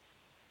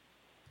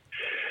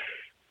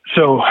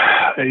 So,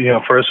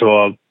 first of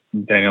all,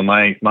 Daniel,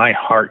 my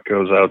heart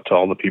goes out to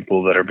all the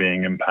people that are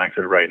being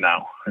impacted right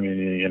now. I mean,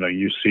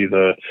 you see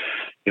the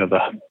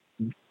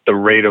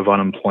rate of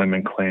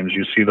unemployment claims.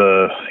 You see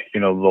the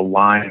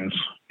lines,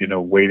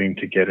 waiting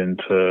to get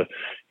into,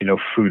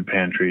 food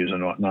pantries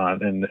and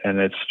whatnot. And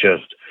it's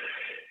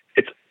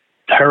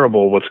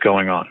terrible what's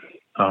going on.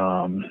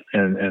 And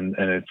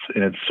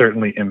it's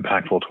certainly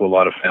impactful to a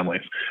lot of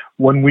families.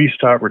 When we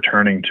start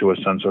returning to a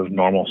sense of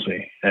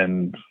normalcy,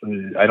 and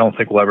I don't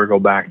think we'll ever go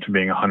back to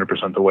being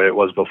 100% the way it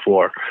was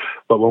before,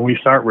 but when we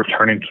start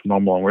returning to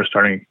normal and we're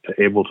starting to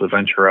able to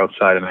venture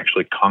outside and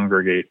actually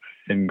congregate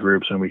in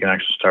groups and we can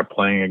actually start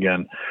playing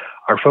again,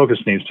 our focus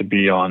needs to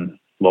be on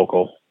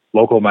local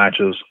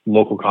matches,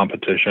 local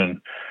competition.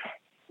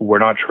 We're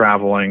not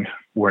traveling.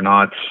 We're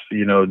not,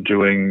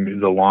 doing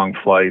the long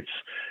flights.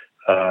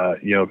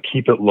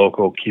 Keep it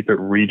local, keep it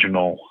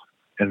regional.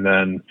 And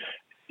then,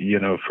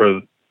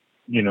 for,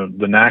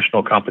 the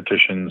national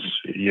competitions,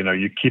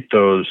 you keep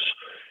those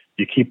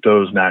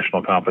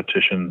national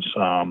competitions,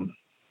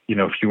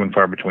 few and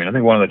far between. I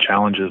think one of the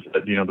challenges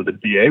that, that the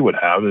DA would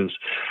have is,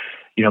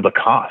 the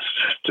cost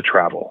to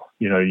travel.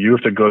 You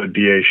have to go to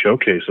DA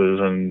showcases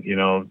and,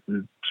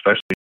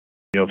 especially,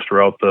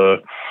 throughout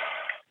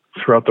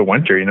the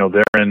winter,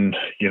 they're in,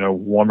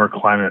 warmer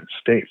climate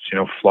states,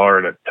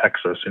 Florida,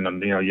 Texas,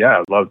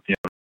 I'd love,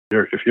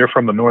 if you're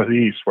from the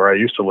Northeast where I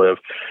used to live,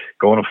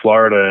 going to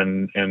Florida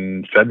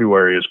in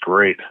February is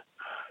great,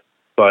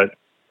 but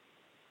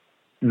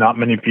not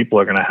many people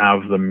are going to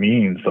have the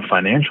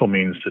financial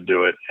means to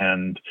do it.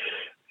 And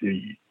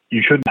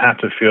you shouldn't have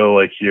to feel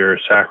like you're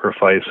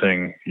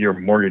sacrificing your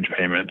mortgage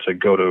payment to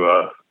go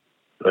to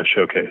a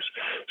showcase.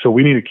 So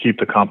we need to keep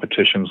the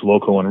competitions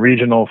local and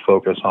regional,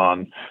 focus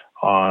on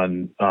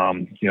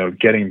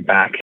getting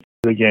back to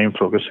the game,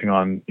 focusing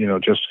on,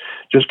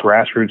 just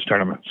grassroots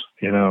tournaments.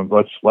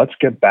 Let's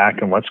get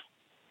back and let's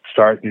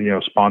start,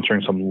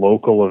 sponsoring some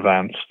local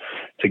events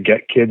to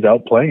get kids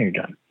out playing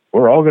again.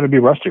 We're all going to be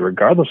rusty,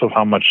 regardless of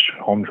how much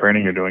home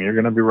training you're doing, you're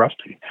going to be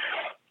rusty.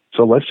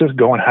 So let's just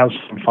go and have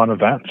some fun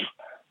events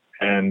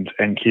and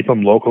keep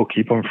them local,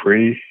 keep them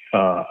free.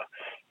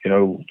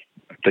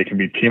 They can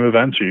be team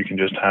events, or you can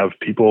just have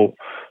people,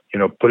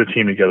 put a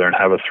team together and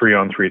have a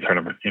 3-on-3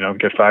 tournament,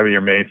 get 5 of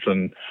your mates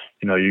and,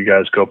 you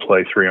guys go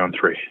play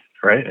 3-on-3,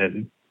 right?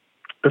 It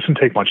doesn't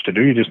take much to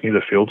do. You just need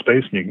a field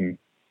space and you can,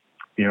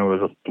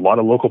 there's a lot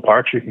of local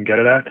parks you can get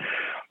it at,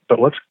 but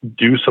let's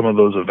do some of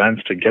those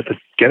events to get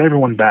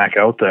everyone back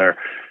out there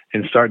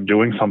and start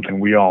doing something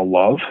we all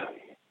love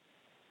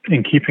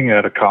and keeping it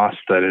at a cost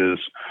that is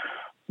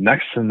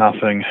next to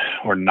nothing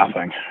or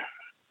nothing.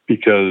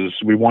 Because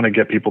we want to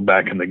get people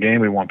back in the game.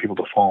 We want people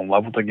to fall in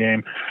love with the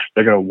game.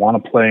 They're going to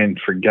want to play and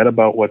forget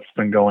about what's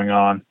been going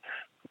on.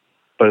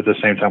 But at the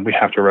same time, we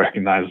have to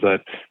recognize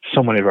that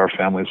so many of our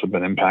families have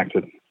been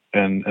impacted,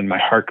 and my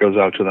heart goes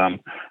out to them.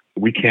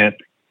 We can't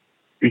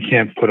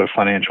put a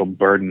financial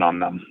burden on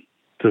them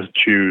to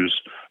choose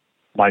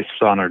my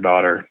son or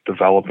daughter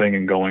developing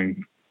and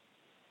going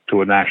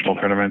to a national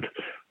tournament.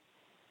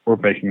 We're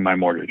making my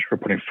mortgage. We're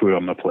putting food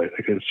on the plate.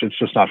 It's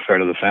just not fair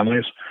to the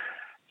families.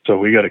 So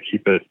we got to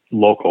keep it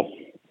local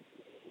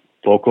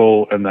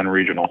and then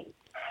regional.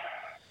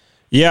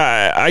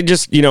 Yeah, I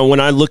just,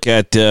 when I look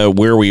at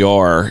where we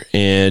are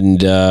and,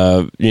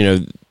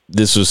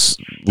 this was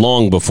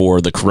long before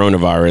the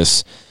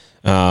coronavirus,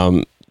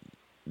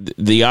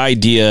 the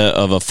idea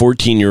of a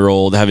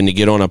 14-year-old having to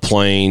get on a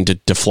plane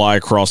to fly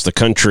across the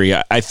country,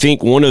 I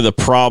think one of the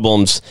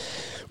problems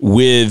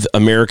with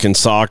American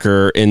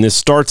soccer, and this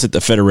starts at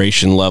the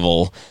federation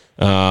level.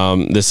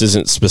 This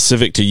isn't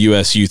specific to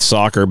U.S. youth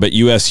soccer, but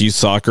U.S. youth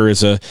soccer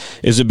is a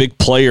big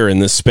player in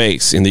this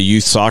space, in the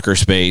youth soccer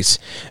space,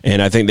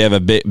 and I think they have a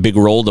big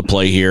role to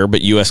play here.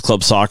 But U.S.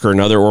 club soccer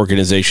and other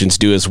organizations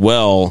do as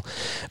well.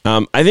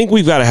 I think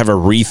we've got to have a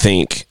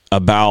rethink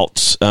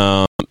about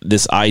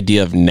this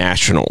idea of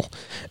national.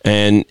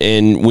 And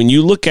when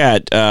you look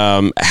at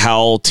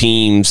how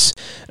teams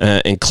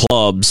and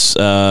clubs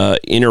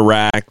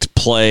interact,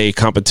 play,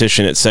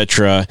 competition,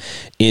 etc.,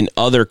 in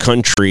other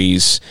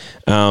countries,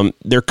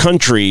 their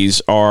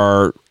countries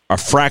are a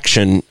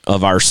fraction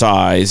of our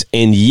size,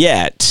 and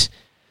yet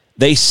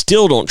they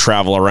still don't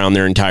travel around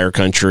their entire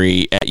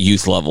country at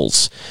youth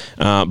levels.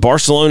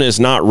 Barcelona is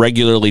not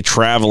regularly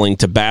traveling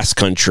to Basque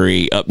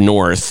Country up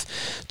north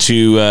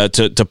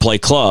to play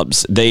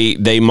clubs.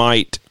 They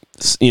might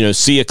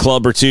see a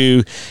club or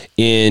two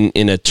in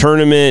a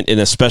tournament, in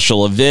a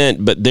special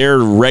event, but their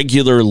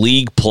regular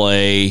league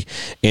play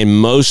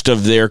and most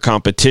of their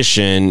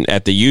competition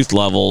at the youth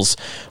levels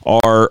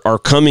are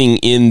coming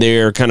in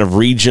their kind of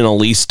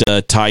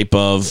regionalista type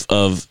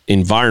of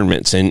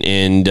environments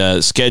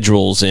and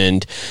schedules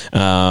and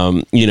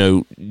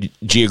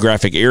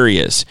geographic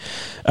areas.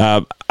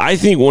 I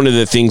think one of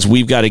the things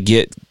we've got to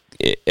get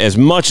as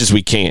much as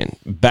we can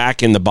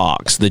back in the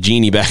box, the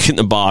genie back in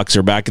the box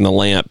or back in the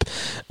lamp,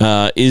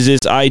 is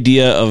this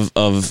idea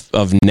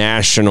of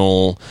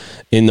national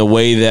in the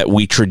way that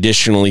we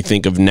traditionally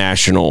think of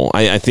national.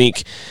 I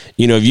think,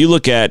 if you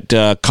look at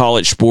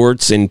college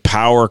sports and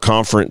power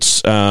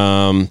conference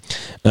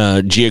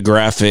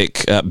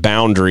geographic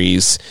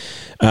boundaries,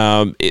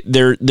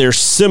 they're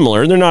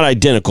similar. They're not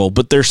identical,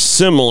 but they're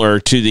similar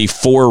to the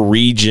four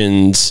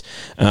regions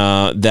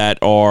that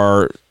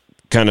are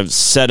kind of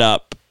set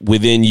up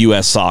within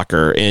U.S.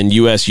 soccer, and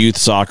U.S. youth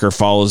soccer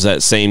follows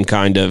that same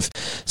kind of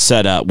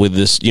setup with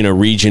this,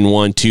 region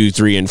 1, 2,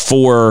 3, and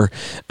 4,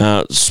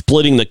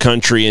 splitting the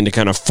country into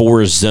kind of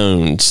four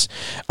zones.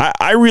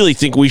 I really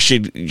think we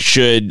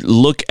should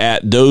look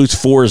at those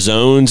four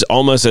zones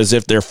almost as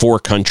if they're four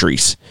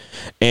countries,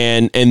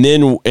 and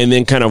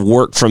then kind of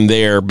work from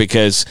there,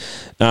 because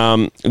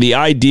the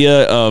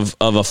idea of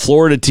a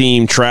Florida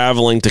team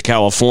traveling to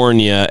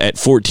California at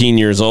 14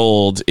 years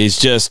old is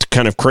just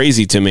kind of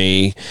crazy to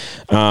me.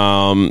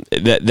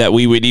 That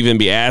we would even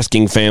be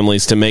asking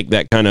families to make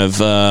that kind of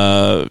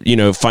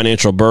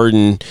financial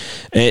burden,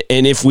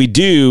 and if we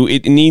do,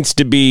 it needs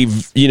to be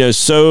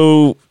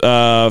so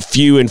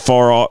few and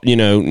far off,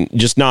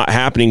 just not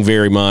happening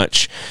very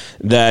much,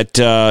 that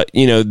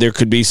there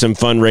could be some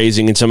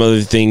fundraising and some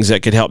other things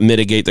that could help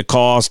mitigate the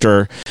cost,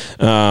 or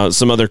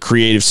some other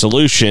creative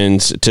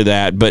solutions to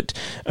that. But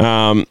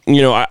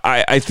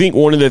I think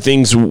one of the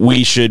things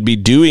we should be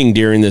doing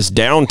during this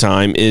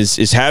downtime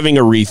is having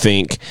a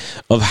rethink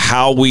of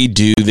how we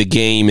do the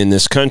game in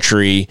this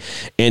country,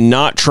 and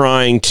not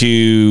trying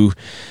to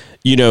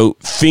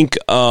think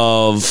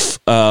of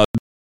the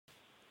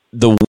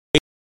way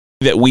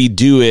that we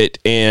do it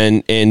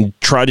and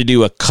try to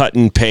do a cut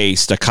and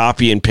paste, a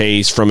copy and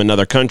paste from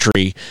another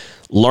country.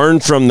 Learn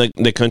from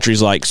the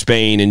countries like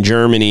Spain and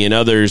Germany and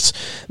others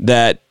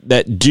that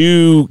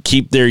do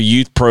keep their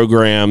youth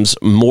programs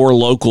more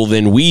local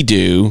than we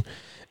do,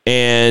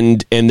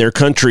 and their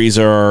countries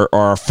are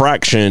a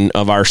fraction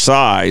of our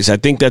size. I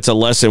think that's a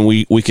lesson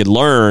we could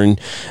learn,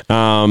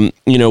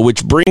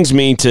 which brings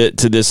me to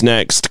this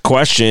next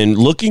question.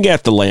 Looking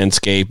at the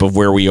landscape of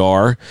where we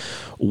are,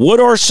 what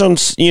are some,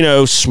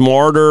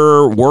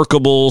 smarter,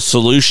 workable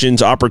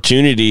solutions,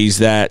 opportunities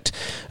that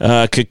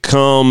could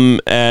come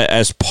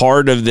as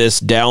part of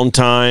this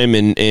downtime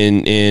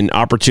and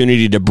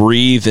opportunity to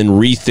breathe and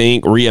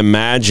rethink,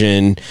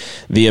 reimagine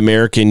the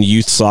American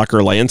youth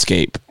soccer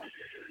landscape?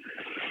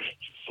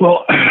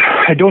 Well,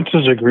 I don't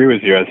disagree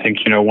with you. I think,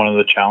 one of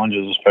the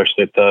challenges,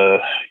 especially at the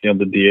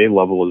DA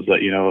level, is that,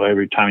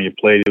 every time you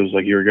played, it was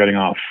like you were getting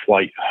on a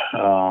flight,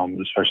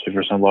 especially for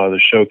a lot of the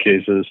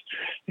showcases.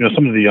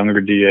 Some of the younger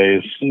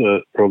DAs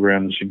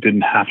programs, you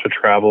didn't have to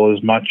travel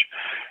as much.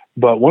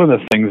 But one of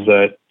the things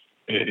that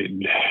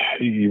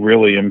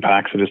really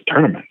impacts it is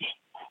tournaments.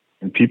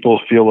 And people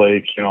feel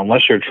like,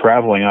 unless you're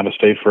traveling out of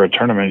state for a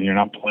tournament, you're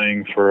not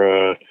playing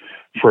for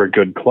a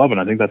good club.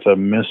 And I think that's a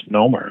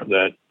misnomer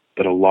that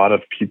a lot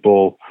of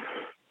people,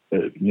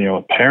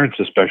 parents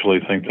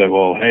especially, think that,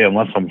 well, hey,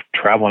 unless I'm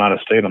traveling out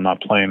of state, I'm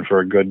not playing for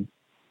a good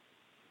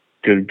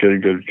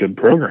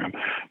program.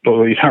 But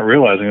what you're not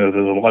realizing is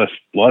there's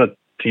a lot of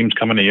teams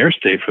coming to your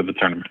state for the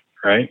tournament,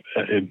 right?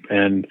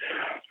 And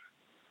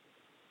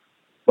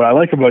what I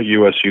like about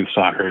U.S. youth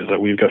soccer is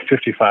that we've got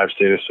 55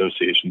 state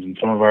associations, and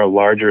some of our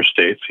larger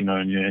states,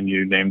 and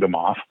you named them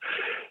off,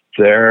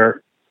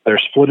 they're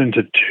split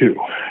into two,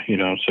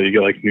 so you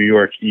get like New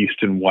York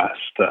East and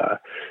West,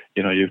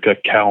 you've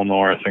got Cal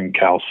North and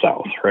Cal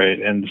South, right?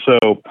 And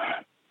so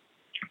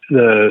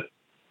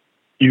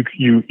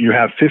you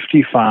have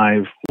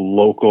 55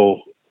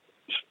 local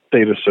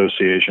state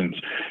associations.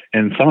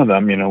 And some of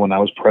them, when I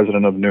was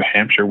president of New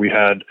Hampshire, we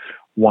had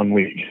one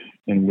league,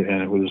 and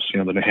it was,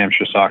 the New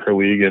Hampshire Soccer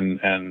League, and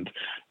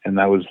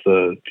that was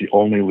the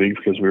only league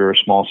because we were a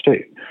small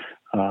state.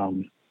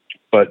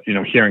 But,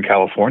 here in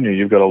California,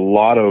 you've got a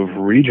lot of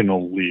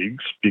regional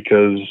leagues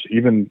because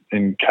even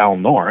in Cal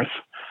North,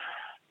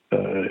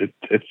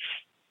 it's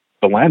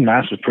the land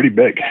mass is pretty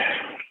big.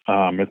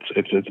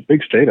 It's a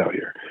big state out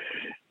here.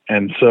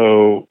 And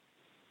so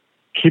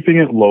keeping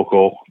it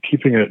local,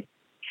 keeping it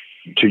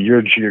to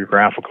your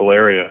geographical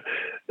area,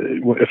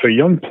 if a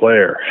young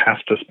player has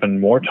to spend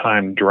more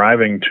time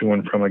driving to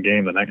and from a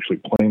game than actually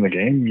playing the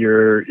game,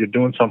 you're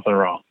doing something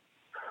wrong.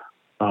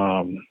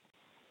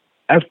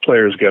 As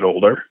players get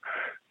older,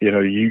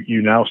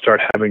 you now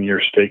start having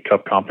your state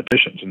cup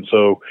competitions. And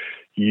so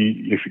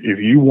if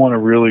you want to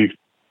really,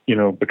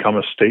 become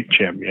a state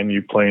champion,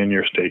 you play in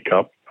your state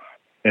cup.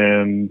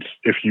 And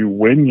if you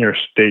win your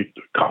state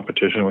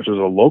competition, which is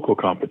a local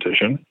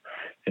competition,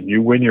 and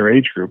you win your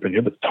age group and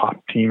you're the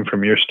top team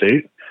from your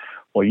state,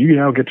 well, you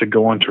now get to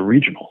go on to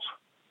regionals.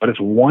 But it's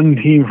one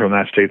team from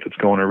that state that's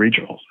going to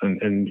regionals,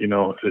 and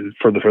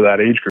for that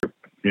age group,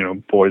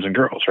 boys and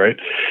girls, right?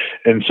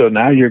 And so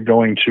now you're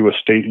going to a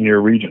state in your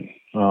region.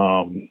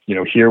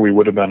 Here we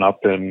would have been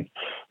up in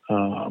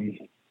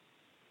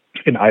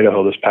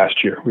Idaho this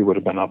past year. We would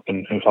have been up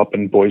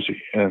in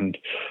Boise, and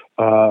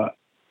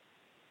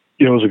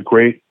it was a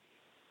great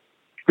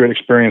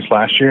experience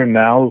last year. And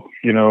now,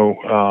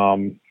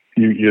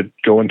 you'd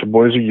go into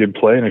Boise, you'd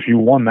play, and if you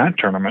won that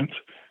tournament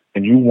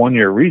and you won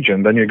your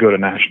region, then you go to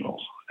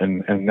nationals.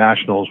 And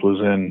nationals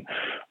would have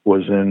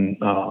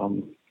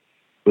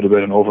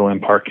been in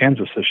Overland Park,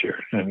 Kansas this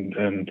year.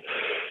 And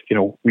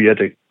we had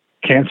to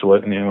cancel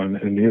it.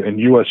 And in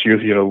U.S.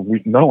 Youth,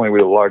 we not only are we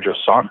the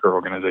largest soccer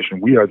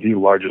organization, we are the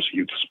largest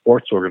youth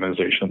sports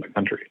organization in the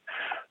country.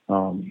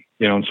 And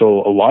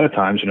so a lot of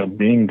times,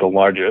 being the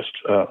largest,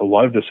 a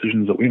lot of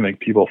decisions that we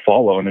make, people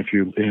follow. And if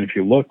you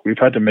look, we've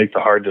had to make the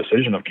hard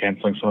decision of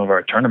canceling some of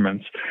our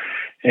tournaments.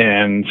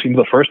 And it seems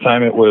the first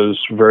time it was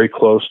very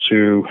close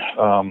to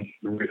a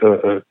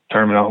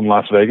tournament out in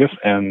Las Vegas,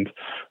 and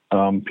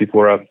people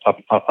were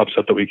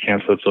upset that we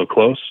canceled it so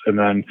close. And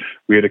then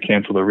we had to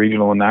cancel the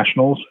regional and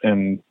nationals,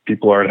 and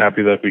people aren't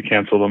happy that we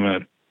canceled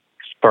them.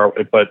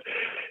 But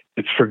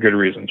it's for good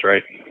reasons,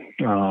 right?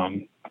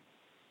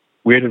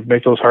 We had to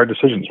make those hard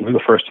decisions. We were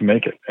the first to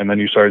make it. And then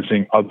you started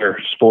seeing other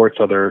sports,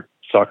 other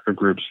soccer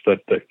groups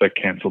that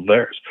canceled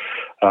theirs.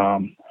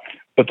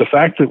 But the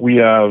fact that we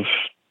have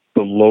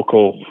the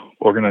local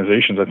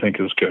organizations, I think,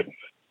 is good.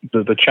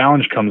 The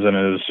challenge comes in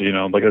is,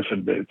 like I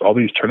said, all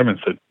these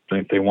tournaments that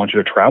they want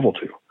you to travel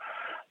to.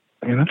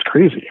 I mean, that's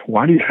crazy.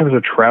 Why do you have to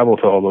travel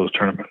to all those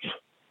tournaments?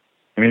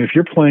 I mean, if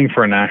you're playing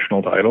for a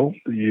national title,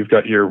 you've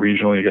got your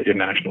regional, you got your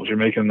nationals. You're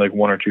making like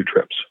one or two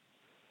trips,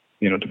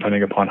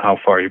 depending upon how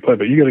far you play.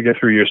 But you got to get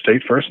through your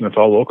state first, and it's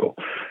all local.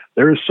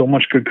 There is so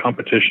much good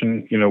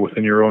competition,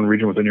 within your own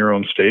region, within your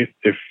own state.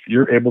 If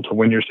you're able to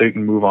win your state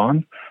and move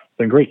on,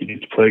 then great. You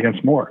need to play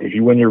against more. If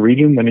you win your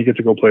region, then you get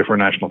to go play for a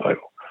national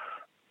title.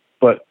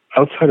 But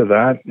outside of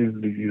that,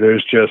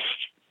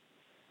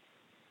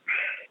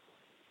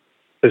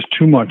 there's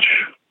too much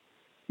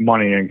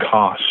money and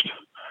cost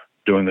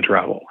doing the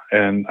travel.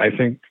 And I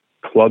think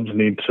clubs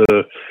need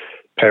to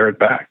pare it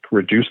back,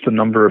 reduce the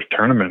number of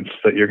tournaments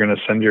that you're going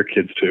to send your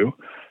kids to,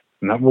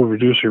 and that will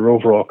reduce your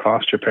overall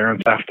cost your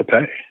parents have to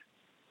pay.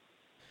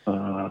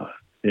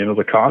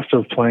 The cost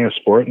of playing a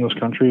sport in this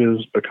country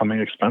is becoming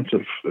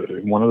expensive.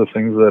 One of the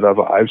things that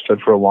I've said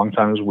for a long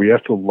time is we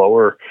have to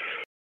lower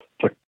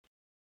the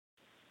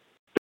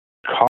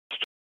cost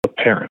of the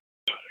parent.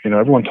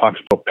 Everyone talks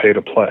about pay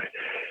to play.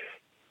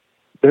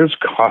 There's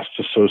costs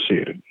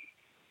associated.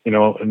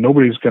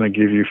 Nobody's going to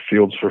give you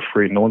fields for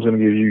free. No one's going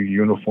to give you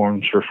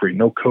uniforms for free.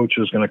 No coach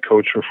is going to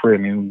coach for free. I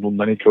mean,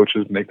 many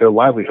coaches make their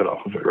livelihood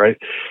off of it, right?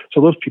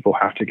 So those people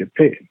have to get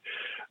paid.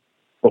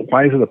 But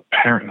why is it the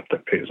parent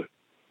that pays it?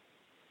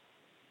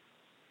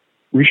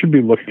 We should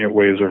be looking at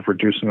ways of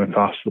reducing the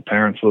cost of the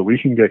parents so that we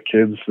can get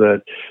kids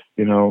that,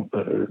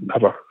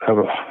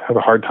 have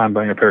a hard time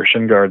buying a pair of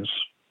shin guards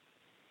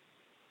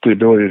the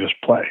ability to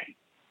just play.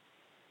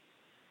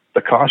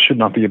 The cost should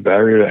not be a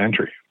barrier to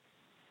entry.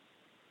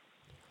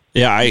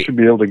 Yeah, you should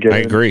be able to get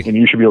in, agree. And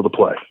you should be able to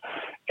play.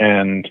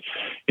 And,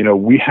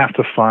 we have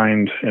to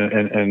find,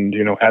 and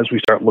as we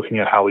start looking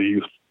at how the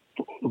youth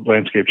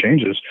landscape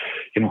changes,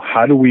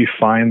 how do we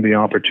find the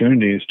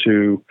opportunities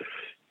to,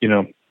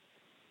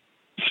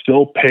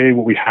 still pay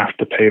what we have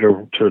to pay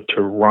to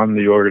run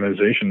the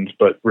organizations,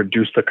 but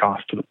reduce the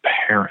cost to the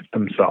parent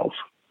themselves,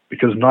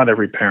 because not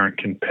every parent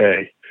can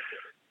pay,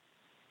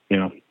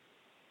 $3,000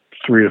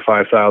 to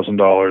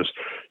 $5,000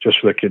 just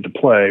for the kid to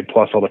play,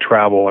 plus all the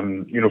travel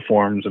and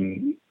uniforms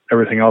and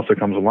everything else that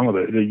comes along with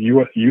it. The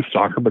youth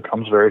soccer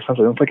becomes very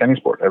expensive. It's like any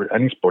sport.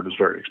 Any sport is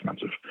very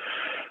expensive.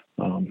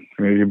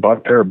 You bought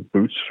a pair of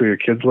boots for your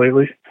kids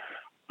lately?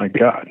 My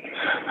God,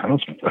 I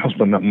don't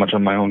spend that much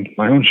on my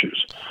own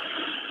shoes.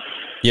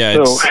 Yeah,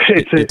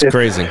 it's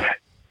crazy.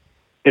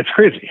 It's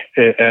crazy,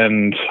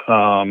 and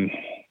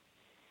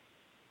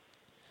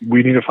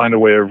we need to find a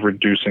way of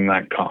reducing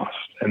that cost.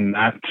 And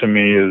that, to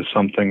me, is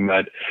something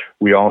that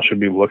we all should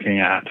be looking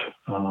at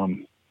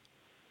from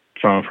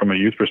a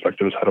youth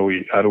perspective. Is how do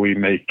we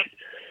make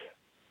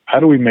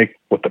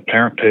what the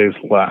parent pays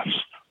less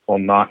while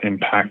not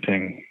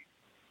impacting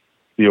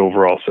the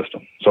overall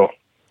system? So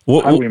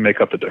how do we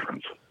make up the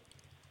difference?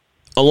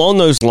 Along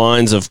those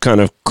lines of kind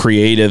of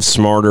creative,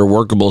 smarter,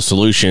 workable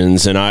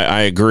solutions, and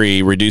I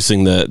agree,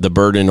 reducing the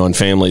burden on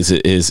families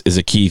is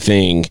a key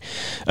thing.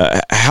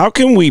 How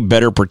can we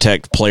better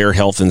protect player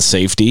health and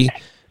safety?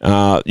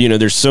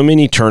 There's so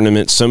many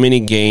tournaments, so many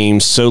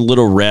games, so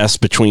little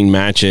rest between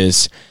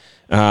matches.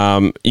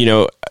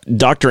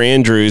 Dr.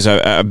 Andrews,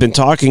 I've been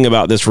talking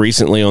about this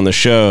recently on the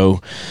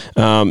show.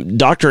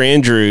 Dr.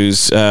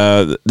 Andrews,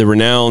 the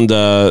renowned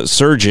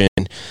surgeon,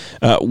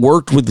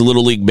 worked with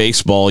Little League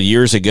Baseball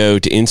years ago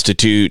to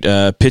institute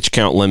pitch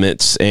count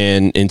limits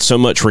and so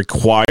much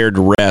required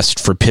rest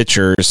for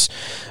pitchers,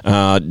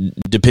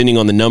 depending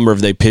on the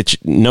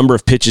number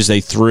of pitches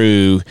they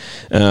threw,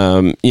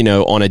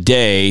 on a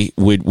day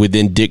would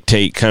then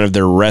dictate kind of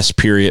their rest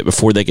period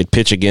before they could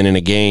pitch again in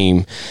a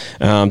game,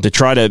 to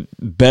try to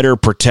better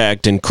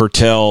protect and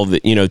curtail the,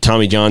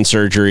 Tommy John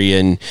surgery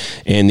and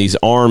these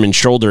arm and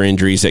shoulder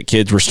injuries that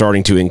kids were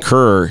starting to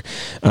incur.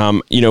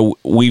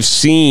 We've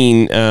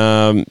seen,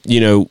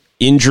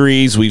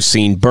 injuries, we've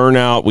seen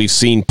burnout, we've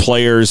seen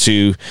players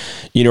who,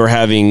 are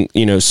having,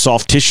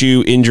 soft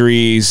tissue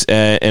injuries.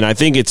 And I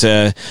think it's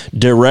a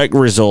direct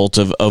result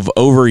of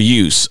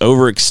overuse,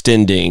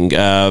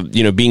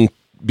 overextending,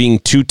 being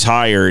too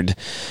tired,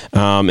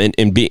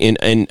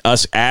 and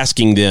us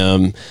asking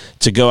them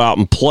to go out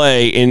and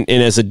play. And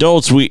as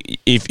adults,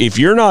 if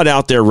you're not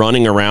out there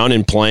running around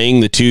and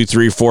playing the 2,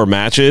 3, 4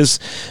 matches,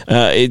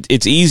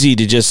 it's easy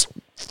to just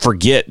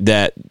forget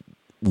that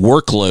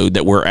workload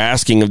that we're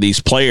asking of these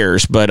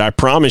players. But I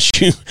promise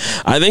you,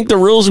 I think the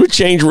rules would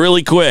change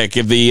really quick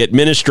if the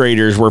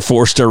administrators were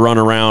forced to run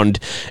around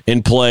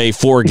and play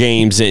 4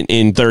 games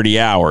in 30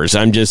 hours.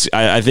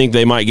 I think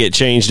they might get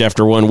changed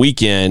after one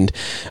weekend.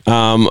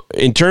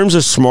 In terms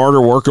of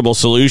smarter, workable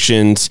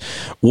solutions,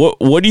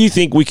 what do you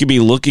think we could be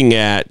looking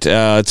at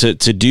to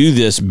do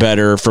this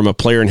better from a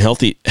player and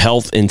health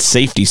and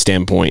safety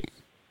standpoint?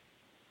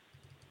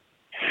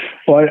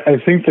 Well, I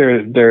think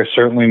there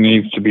certainly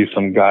needs to be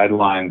some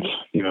guidelines,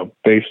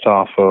 based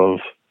off of,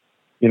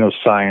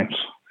 science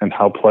and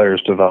how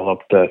players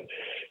develop, that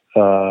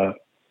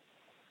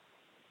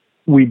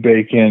we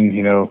bake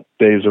in,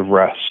 days of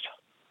rest.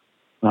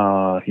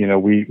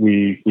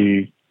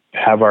 We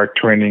have our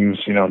trainings,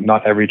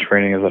 not every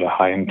training is at a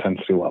high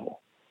intensity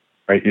level,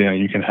 right?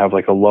 You can have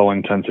like a low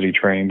intensity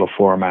training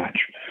before a match,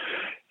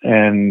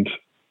 and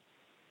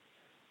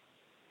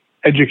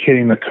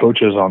educating the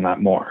coaches on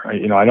that more.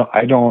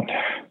 I don't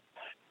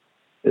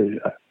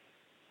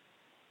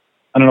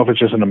know if it's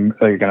just an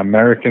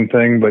American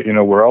thing, but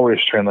we're always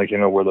trained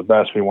we're the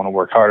best. We want to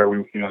work harder.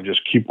 We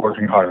just keep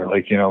working harder.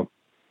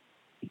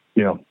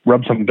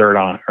 Rub some dirt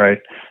on it,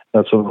 right?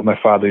 That's what my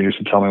father used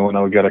to tell me when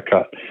I would get a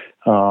cut.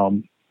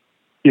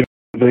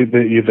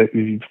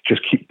 They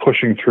just keep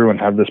pushing through and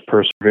have this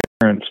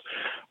perseverance.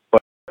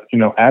 But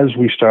as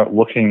we start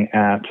looking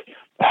at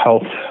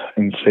health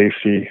and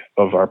safety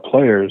of our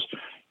players,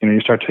 you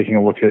start taking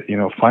a look at,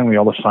 finally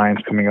all the science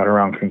coming out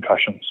around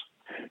concussions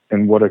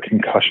and what are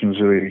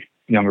concussions really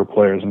younger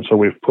players. And so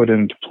we've put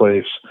into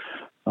place,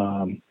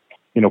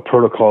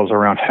 protocols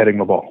around heading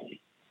the ball,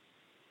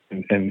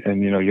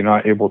 and you're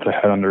not able to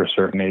head under a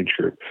certain age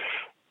group.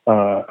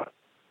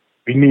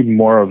 We need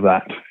more of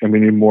that, and we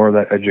need more of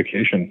that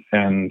education.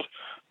 And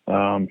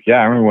I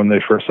remember when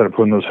they first started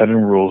putting those heading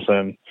rules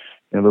in,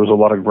 there was a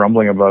lot of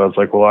grumbling about it. It's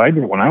like, well, I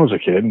did it when I was a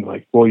kid. And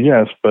like, well,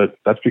 yes, but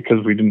that's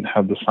because we didn't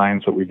have the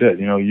science that we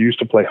did. You used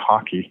to play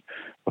hockey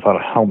without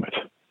a helmet.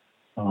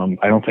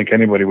 I don't think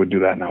anybody would do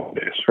that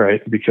nowadays,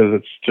 right? Because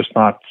it's just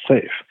not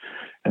safe.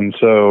 And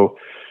so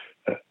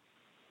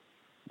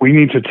we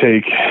need to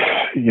take,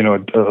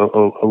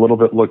 a little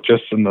bit look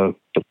just in the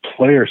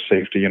player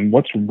safety and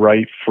what's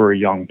right for a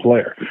young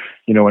player.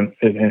 An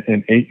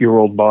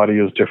 8-year-old body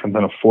is different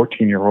than a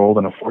 14-year-old,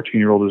 and a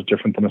 14-year-old is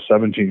different than a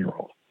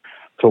 17-year-old.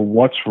 So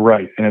what's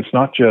right? And it's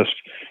not just,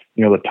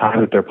 the time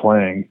that they're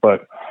playing,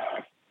 but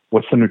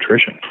what's the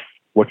nutrition?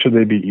 What should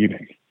they be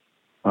eating?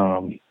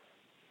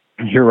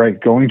 You're right.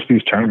 Going to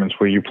these tournaments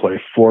where you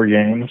play 4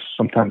 games,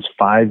 sometimes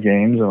 5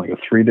 games in like a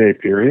 3-day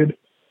period,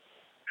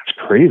 it's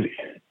crazy.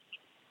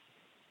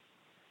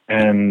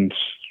 And,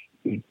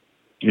 we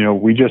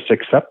just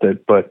accept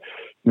it, but,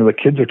 the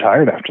kids are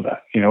tired after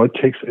that.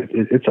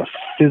 It's a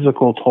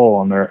physical toll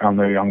on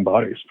their young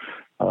bodies.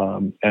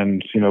 And,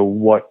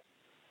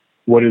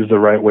 what is the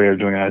right way of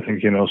doing it? I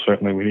think,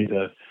 certainly we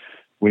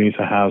need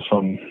to have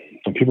some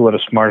people that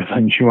are smarter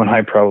than you and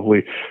I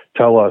probably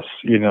tell us,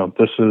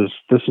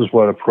 this is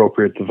what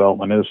appropriate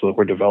development is, so that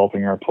we're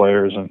developing our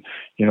players and,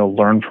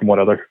 learn from what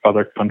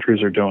other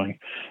countries are doing,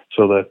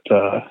 so that,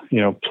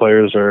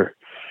 players are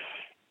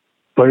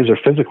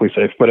physically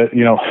safe. But,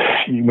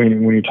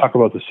 when you talk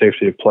about the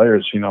safety of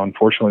players,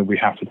 unfortunately we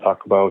have to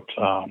talk about,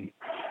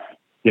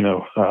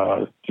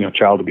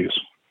 child abuse.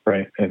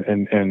 right?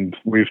 And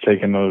we've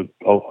taken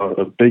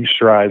a big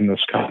stride in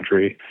this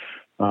country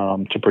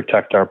to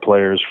protect our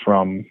players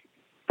from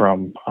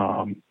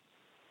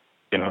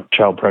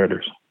child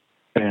predators.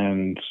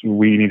 And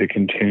we need to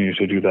continue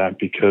to do that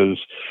because,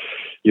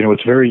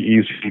 it's very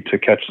easy to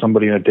catch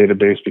somebody in a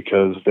database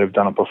because they've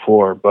done it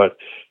before. But,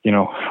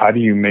 how do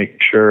you make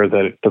sure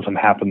that it doesn't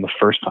happen the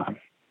first time,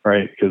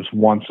 right? Because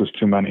once is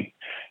too many.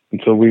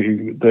 And so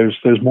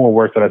there's more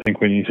work that I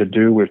think we need to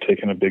do. We've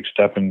taken a big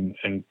step in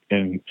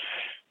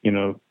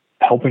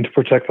helping to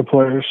protect the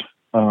players.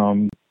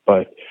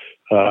 But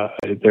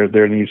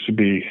there needs to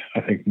be,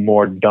 I think,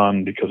 more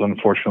done because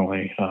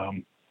unfortunately,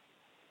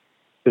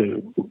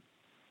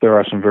 there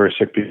are some very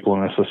sick people in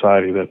our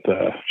society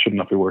that should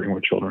not be working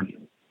with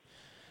children.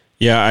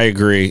 Yeah, I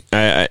agree.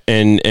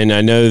 And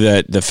I know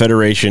that the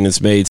Federation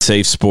has made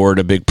safe sport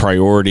a big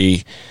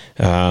priority,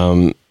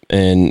 and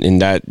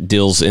that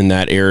deals in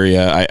that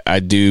area. I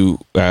do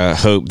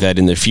hope that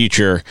in the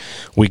future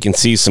we can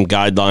see some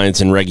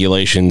guidelines and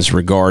regulations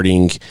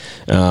regarding,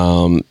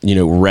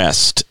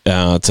 rest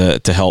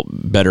to help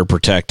better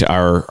protect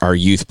our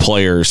youth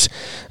players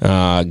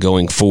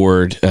going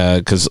forward.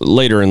 Because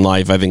later in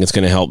life, I think it's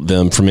going to help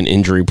them from an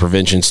injury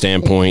prevention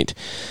standpoint.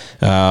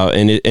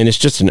 And it's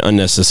just an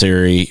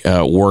unnecessary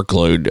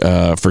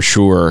workload for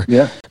sure.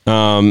 Yeah.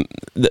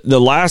 The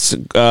last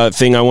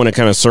thing I want to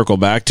kind of circle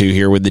back to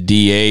here with the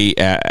DA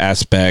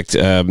aspect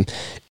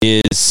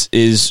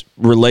is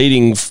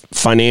relating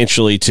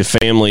financially to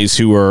families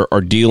who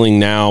are dealing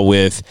now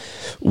with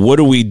what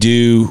do we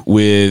do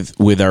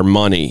with our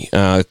money?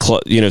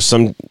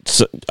 Some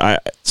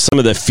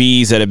of the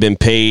fees that have been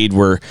paid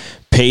were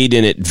paid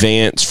in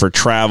advance for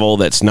travel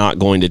that's not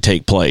going to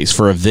take place,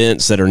 for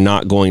events that are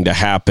not going to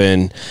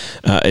happen,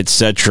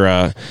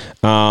 etc.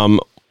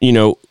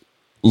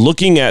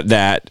 Looking at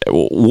that,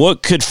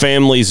 what could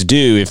families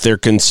do if they're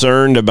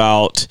concerned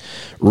about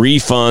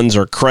refunds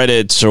or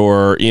credits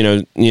or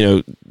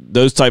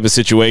those type of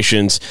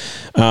situations?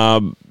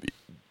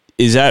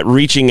 Is that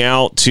reaching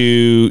out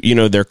to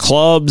their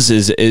clubs?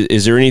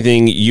 Is there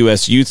anything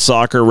U.S. Youth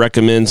Soccer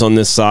recommends on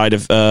this side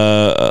of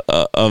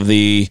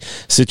the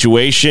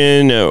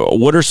situation?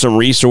 What are some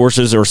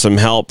resources or some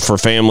help for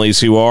families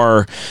who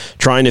are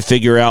trying to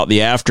figure out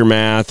the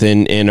aftermath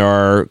and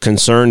are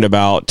concerned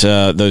about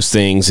those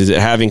things? Is it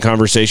having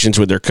conversations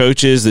with their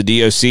coaches, the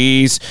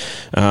DOCs?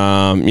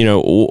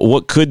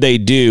 What could they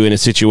do in a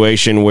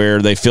situation where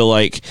they feel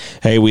like,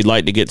 hey, we'd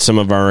like to get some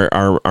of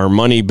our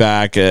money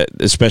back,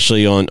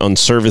 especially on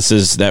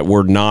services that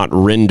were not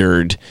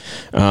rendered?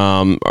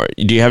 Do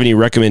you have any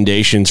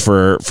recommendations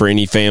for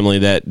any family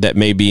that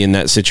may be in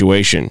that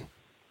situation?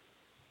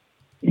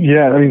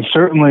 Yeah, I mean,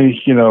 certainly,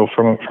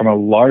 from a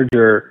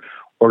larger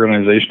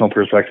organizational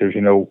perspective,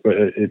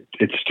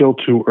 it's still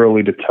too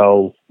early to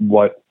tell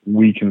what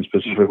we can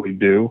specifically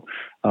do.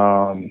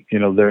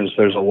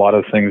 There's a lot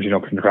of things,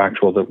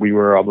 contractual that we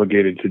were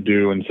obligated to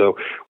do, and so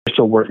we're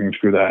still working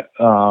through that.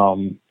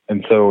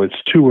 And so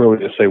it's too early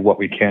to say what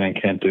we can and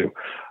can't do.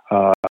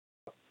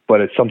 But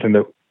it's something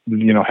that,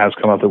 has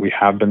come up that we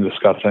have been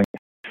discussing.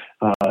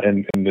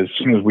 And as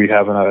soon as we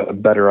have a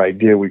better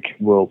idea,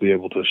 we'll be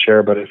able to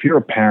share. But if you're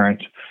a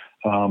parent,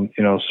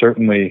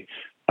 certainly,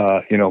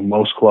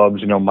 most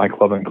clubs, my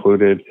club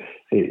included,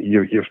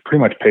 you've pretty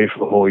much paid for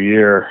the whole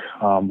year,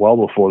 well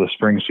before the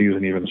spring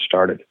season even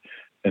started.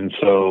 And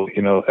so,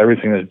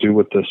 everything to do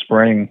with the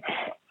spring,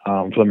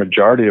 for the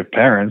majority of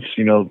parents,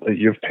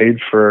 you've paid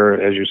for,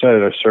 as you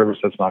said, a service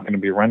that's not going to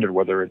be rendered,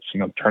 whether it's,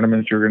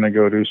 tournaments you're going to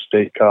go to,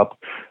 State Cup,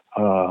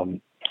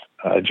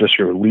 just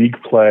your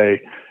league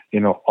play,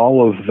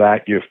 all of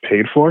that you've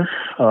paid for,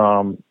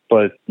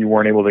 but you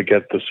weren't able to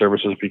get the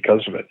services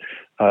because of it.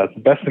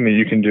 The best thing that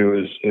you can do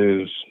is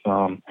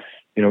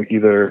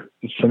either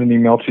send an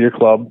email to your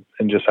club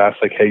and just ask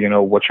like, hey,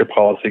 what's your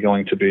policy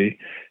going to be?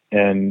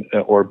 And,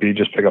 or B,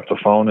 just pick up the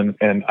phone.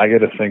 And I get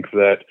to think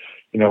that,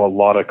 a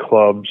lot of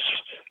clubs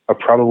are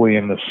probably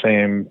in the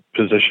same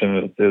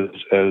position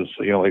as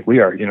like we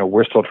are.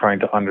 We're still trying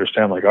to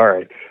understand, like, all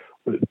right,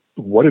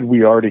 what did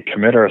we already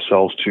commit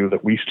ourselves to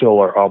that we still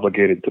are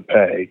obligated to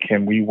pay?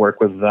 Can we work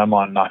with them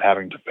on not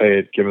having to pay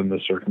it given the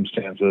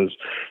circumstances?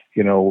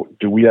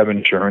 Do we have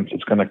insurance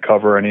that's going to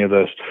cover any of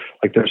this?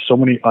 Like, there's so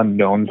many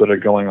unknowns that are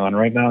going on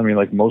right now. I mean,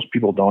 like, most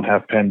people don't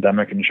have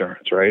pandemic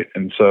insurance, right?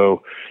 And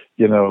so,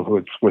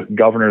 with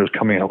governors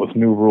coming out with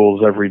new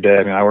rules every day.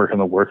 I mean, I work in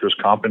the workers'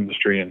 comp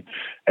industry, and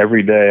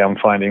every day I'm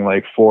finding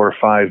like 4 or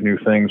 5 new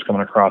things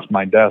coming across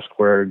my desk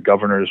where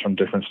governors from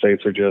different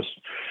states are just,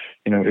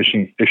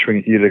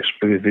 issuing edicts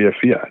via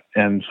fiat.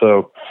 And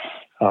so,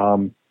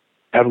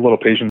 have a little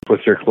patience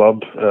with your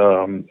club,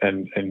 and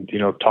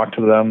talk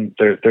to them.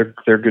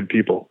 They're good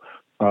people.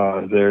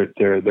 They're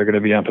going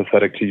to be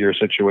empathetic to your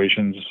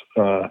situations.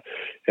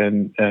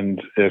 And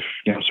if,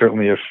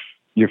 certainly if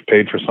you've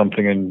paid for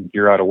something and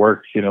you're out of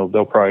work,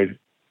 they'll probably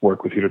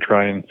work with you to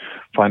try and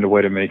find a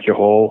way to make you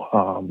whole,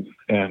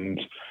 and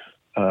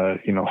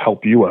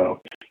help you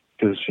out,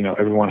 because,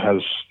 everyone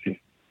has,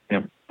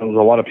 there's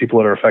a lot of people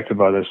that are affected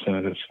by this,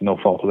 and it's no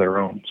fault of their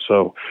own.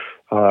 So,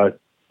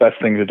 best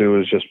thing to do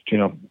is just,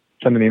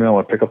 send an email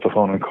or pick up the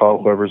phone and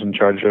call whoever's in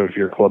charge of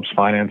your club's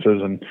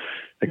finances and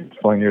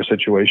explain your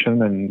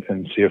situation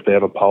and see if they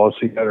have a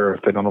policy yet, or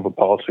if they don't have a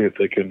policy, if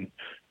they can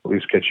at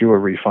least get you a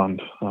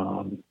refund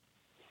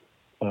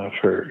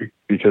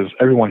because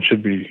everyone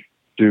should be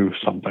due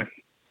something.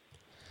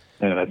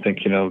 And I think,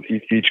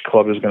 each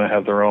club is going to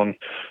have their own,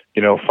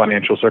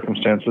 financial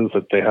circumstances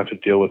that they have to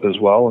deal with as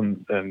well.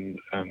 And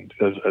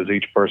as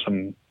each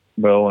person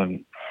will.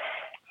 And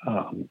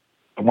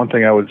one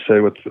thing I would say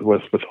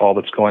with all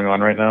that's going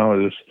on right now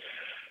is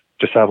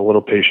just have a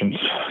little patience.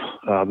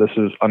 This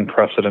is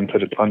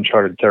unprecedented. It's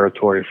uncharted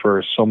territory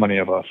for so many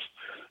of us.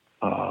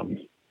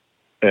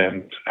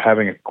 And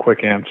having a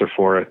quick answer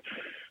for it,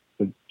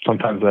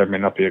 sometimes there may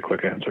not be a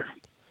quick answer.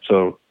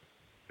 So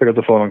pick up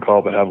the phone and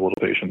call, but have a little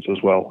patience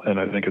as well. And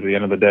I think at the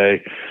end of the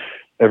day,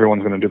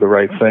 everyone's going to do the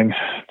right thing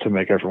to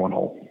make everyone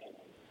whole.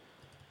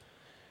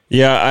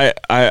 Yeah,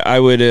 I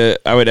would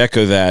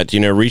echo that.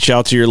 Reach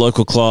out to your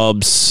local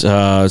clubs,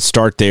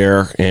 start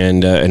there,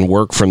 and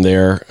work from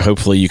there.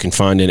 Hopefully, you can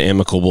find an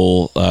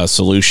amicable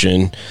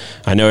solution.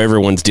 I know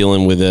everyone's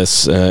dealing with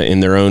this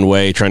in their own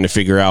way, trying to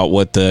figure out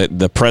what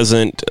the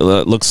present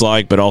looks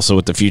like, but also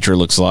what the future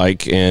looks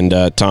like. And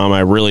Tom,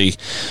 I really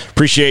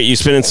appreciate you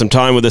spending some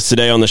time with us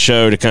today on the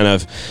show to kind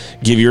of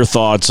give your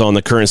thoughts on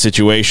the current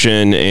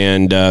situation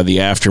and the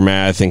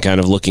aftermath, and kind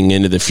of looking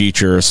into the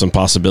future, some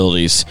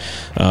possibilities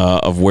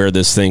of where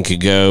this thing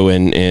could go,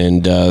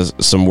 and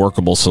some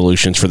workable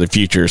solutions for the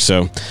future.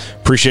 So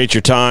appreciate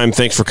your time.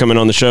 Thanks for coming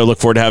on the show. Look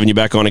forward to having you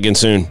back on again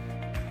soon.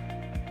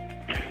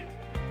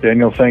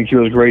 Daniel, thank you.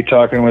 It was great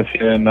talking with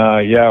you. And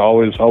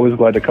always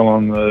glad to come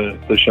on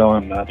the show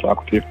and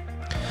talk with you.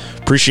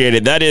 Appreciate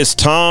it. That is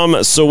Tom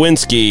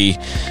Sowinski,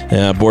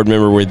 board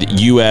member with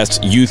U.S.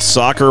 Youth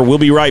Soccer. We'll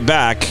be right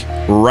back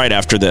right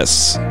after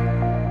this.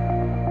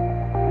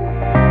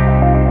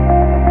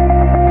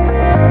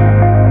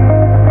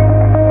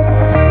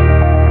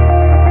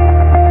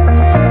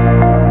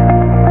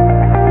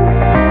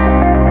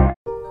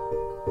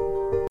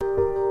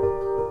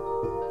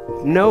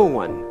 No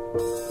one,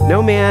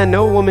 no man,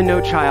 no woman,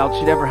 no child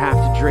should ever have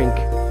to drink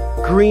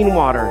green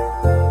water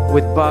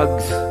with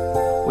bugs,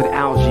 with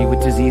algae,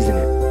 with disease in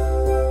it.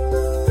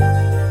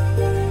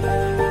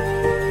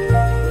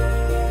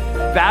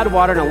 Bad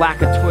water and a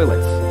lack of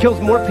toilets kills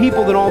more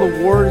people than all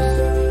the wars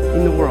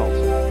in the world.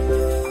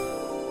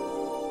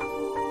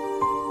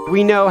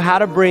 We know how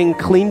to bring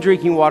clean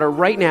drinking water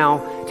right now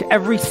to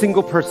every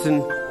single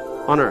person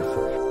on earth.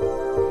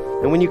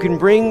 And when you can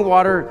bring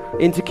water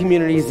into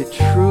communities, it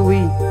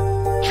truly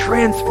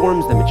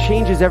transforms them. It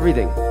changes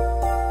everything.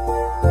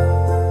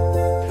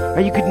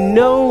 Or you could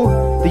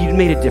know that you'd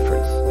made a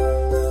difference.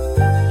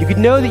 You could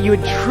know that you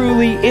had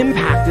truly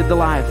impacted the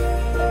life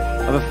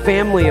of a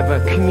family, of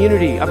a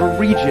community, of a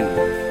region.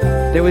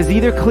 There was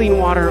either clean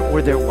water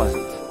or there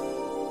wasn't.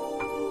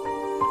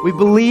 We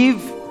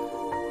believe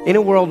in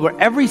a world where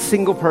every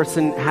single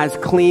person has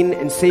clean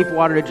and safe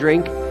water to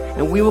drink,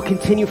 and we will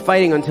continue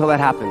fighting until that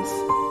happens.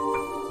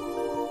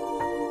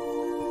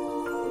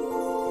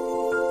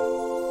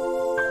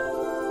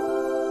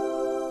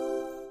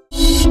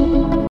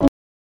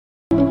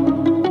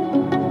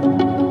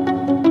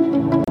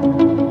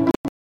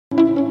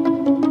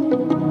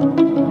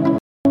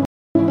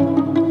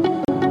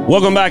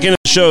 Welcome back into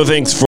the show.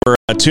 Thanks for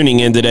tuning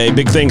in today.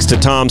 Big thanks to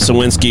Tom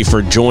Sowinski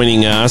for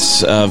joining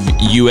us of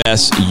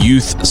U.S.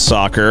 Youth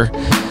Soccer,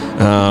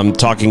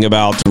 talking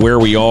about where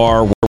we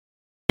are, where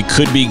we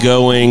could be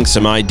going,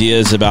 some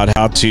ideas about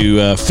how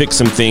to fix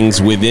some things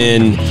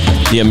within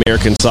the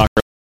American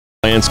soccer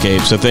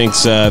landscape. So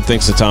thanks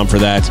to Tom for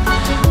that.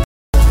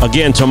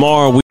 Again,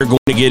 tomorrow we're going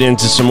to get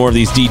into some more of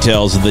these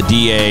details of the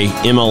DA,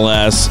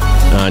 MLS,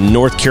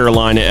 North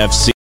Carolina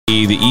FC,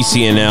 the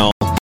ECNL,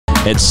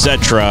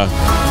 etc.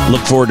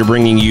 Look forward to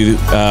bringing you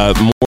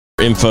more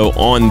info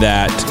on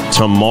that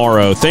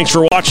tomorrow. Thanks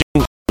for watching.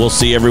 We'll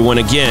see everyone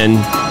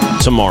again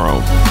tomorrow.